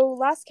 So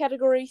last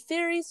category,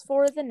 theories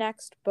for the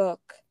next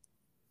book.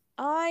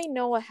 I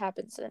know what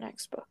happens in the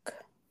next book,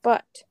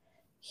 but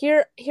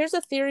here's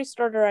a theory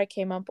starter I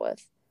came up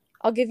with.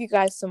 I'll give you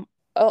guys some.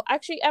 Oh,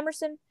 actually,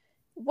 Emerson,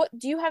 what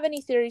do you have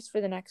any theories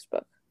for the next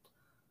book?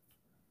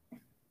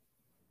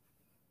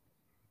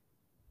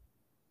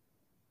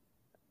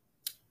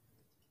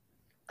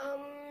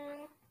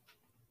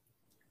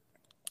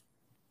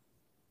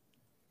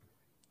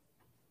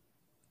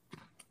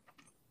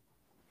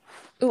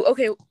 Ooh,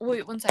 okay,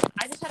 wait 1 second.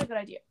 I just had a good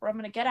idea. Where I'm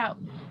gonna get out.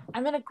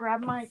 I'm gonna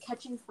grab my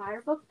Catching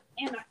Fire book,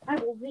 and I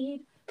will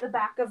read the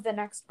back of the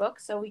next book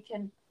so we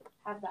can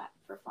have that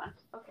for fun.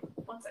 Okay,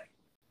 1 second.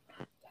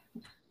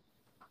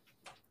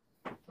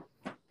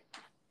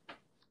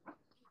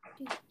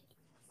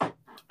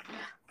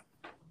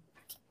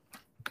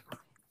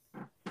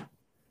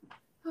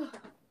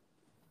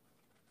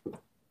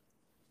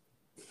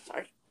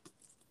 Sorry.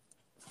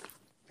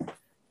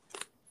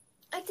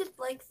 I did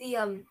like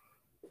the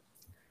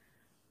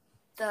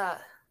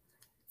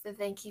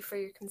thank you for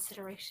your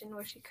consideration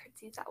where she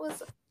curtsies. That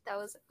was a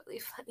really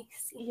funny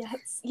scene.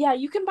 Yes. Yeah,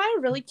 you can buy a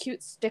really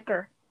cute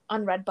sticker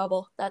on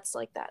Redbubble that's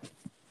like that.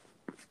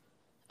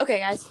 Okay,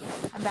 guys,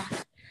 I'm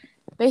back.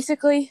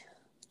 Basically,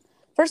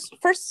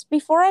 first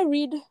before I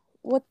read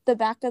what the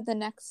back of the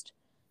next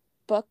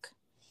book,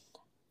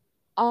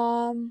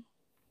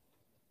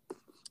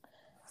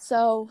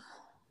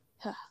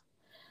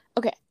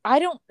 okay, I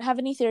don't have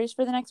any theories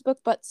for the next book,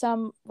 but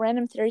some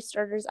random theory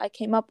starters I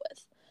came up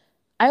with.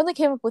 I only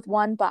came up with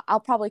one, but I'll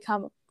probably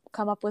come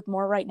up with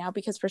more right now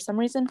because for some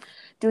reason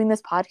doing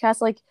this podcast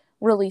like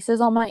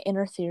releases all my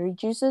inner theory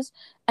juices.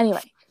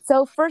 Anyway,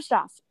 so first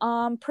off,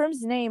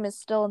 Prim's name is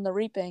still in the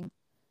reaping. ...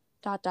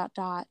 This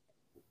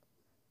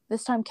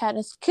time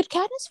could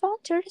Katniss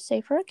volunteer to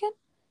save her again?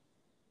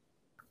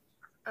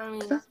 I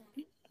mean,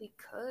 we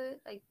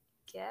could, I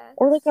guess.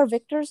 Or like can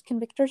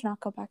Victors not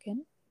go back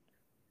in?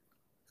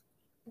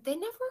 They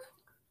never.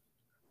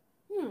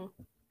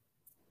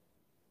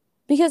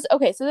 Because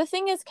okay, so the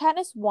thing is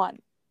Katniss won,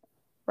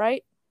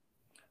 right?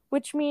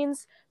 Which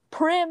means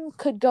Prim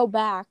could go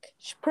back.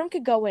 Prim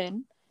could go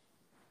in,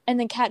 and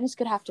then Katniss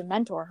could have to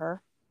mentor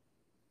her.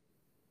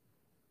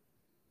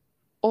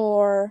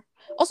 Or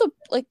also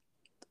like,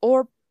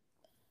 or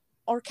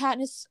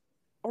Katniss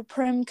or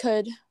Prim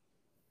could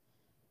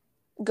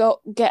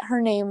go get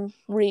her name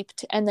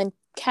reaped, and then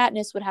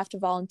Katniss would have to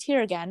volunteer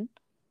again.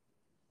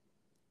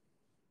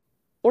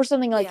 Or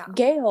something like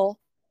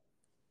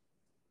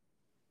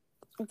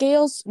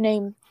Gale's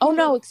name. Oh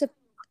no, except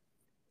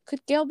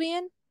could Gale be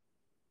in?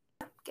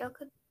 Gale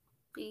could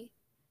be.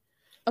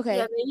 Okay.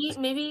 Yeah,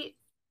 maybe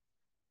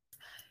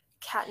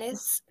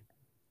Katniss.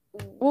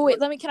 Well, wait,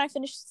 can I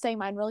finish saying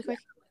mine really quick?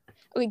 Yeah.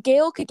 Okay,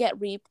 Gale could get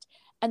reaped,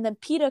 and then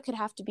Peeta could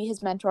have to be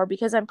his mentor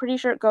because I'm pretty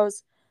sure it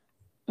goes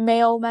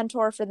male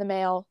mentor for the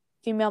male,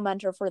 female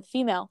mentor for the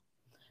female.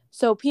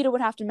 So Peeta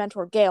would have to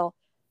mentor Gale,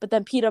 but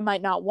then Peeta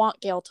might not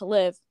want Gale to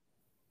live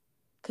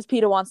because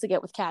Peeta wants to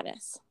get with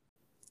Katniss.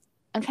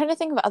 I'm trying to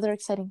think of other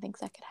exciting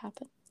things that could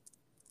happen.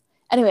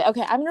 Anyway,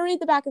 okay, I'm going to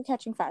read the back of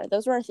Catching Fire.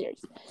 Those were our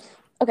theories.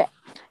 Okay,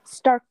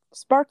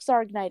 sparks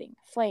are igniting,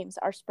 flames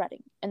are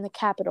spreading, and the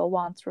capital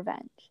wants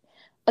revenge.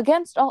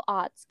 Against all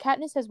odds,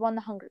 Katniss has won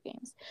the Hunger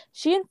Games.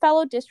 She and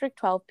fellow District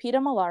 12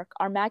 Peeta Mellark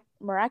are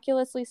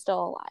miraculously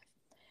still alive.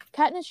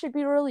 Katniss should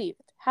be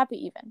relieved,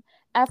 happy even.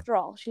 After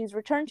all, she's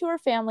returned to her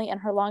family and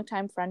her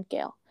longtime friend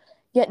Gale.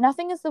 Yet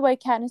nothing is the way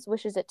Katniss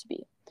wishes it to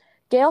be.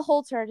 Gale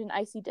holds her at an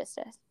icy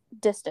distance.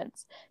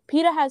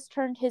 Peeta has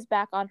turned his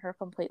back on her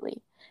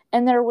completely,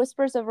 and there are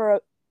whispers of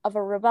a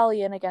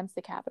rebellion against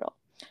the capital.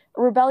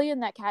 A rebellion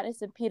that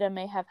Katniss and Peeta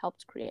may have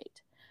helped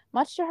create.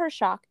 Much to her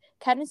shock,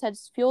 Katniss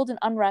has fueled an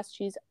unrest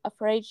she's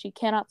afraid she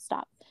cannot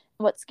stop.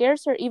 And what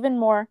scares her even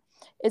more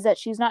is that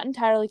she's not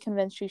entirely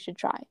convinced she should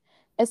try.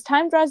 As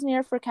time draws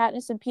near for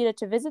Katniss and Peeta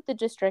to visit the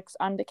districts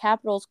on the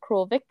capital's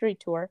cruel victory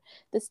tour,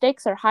 the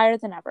stakes are higher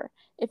than ever.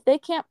 If they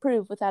can't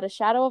prove without a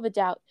shadow of a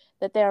doubt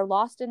that they are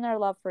lost in their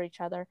love for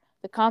each other,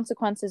 the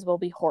consequences will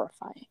be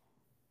horrifying.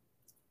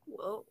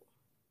 Whoa.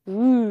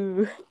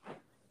 Ooh.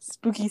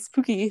 Spooky,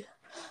 spooky.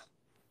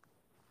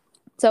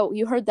 So,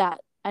 you heard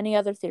that. Any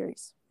other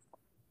theories?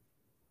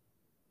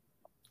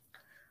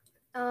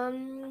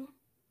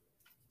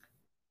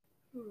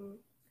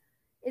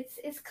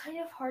 It's kind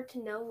of hard to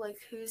know, like,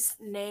 whose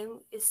name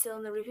is still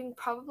in the reaping.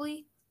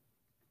 Probably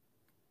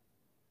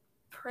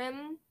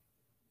Prim.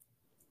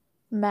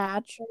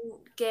 Madge.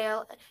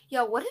 Gale.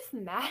 Yeah, what if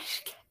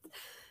Madge gets...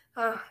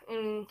 I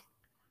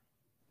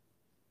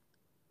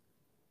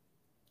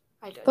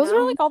don't know. Those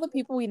are, like, all the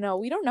people we know.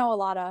 We don't know a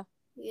lot of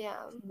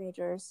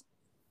teenagers.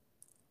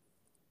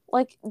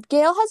 Like,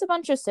 Gale has a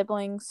bunch of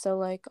siblings, so,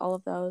 like, all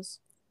of those.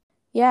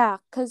 Yeah,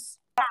 because...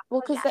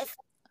 Well, because...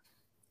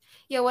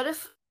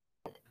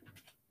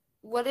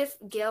 What if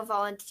Gale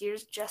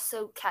volunteers just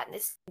so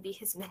Katniss can be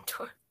his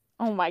mentor?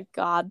 Oh my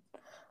god.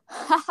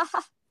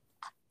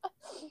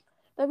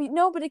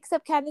 No, but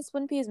except Katniss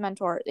wouldn't be his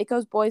mentor. It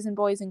goes boys and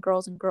boys and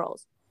girls and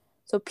girls.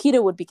 So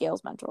Peeta would be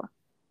Gale's mentor.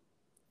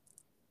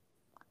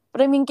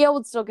 But I mean, Gale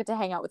would still get to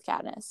hang out with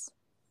Katniss.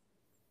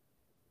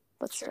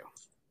 But true.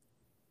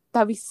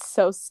 That'd be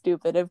so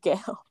stupid of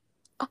Gale.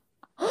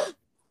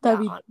 That'd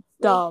be honestly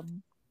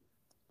dumb.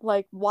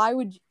 Like, why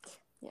would you...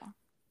 Yeah.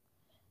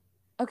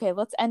 Okay,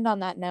 let's end on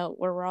that note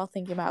where we're all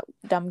thinking about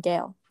dumb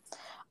Gale.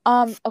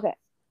 Okay.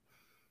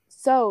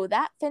 So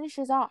that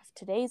finishes off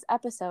today's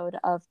episode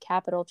of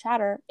Capital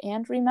Chatter,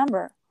 and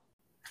remember,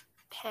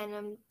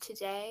 Panem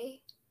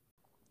today,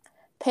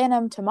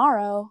 Panem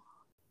tomorrow,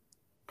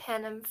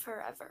 Panem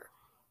forever.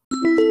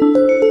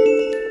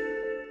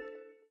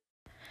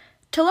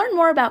 To learn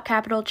more about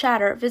Capital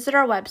Chatter, visit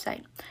our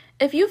website.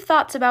 If you have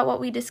thoughts about what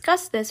we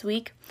discussed this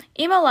week,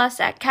 email us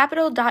at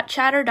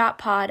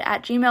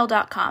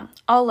capital.chatter.pod@gmail.com,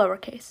 all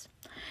lowercase.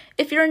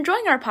 If you're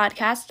enjoying our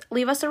podcast,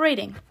 leave us a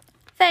rating.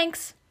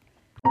 Thanks!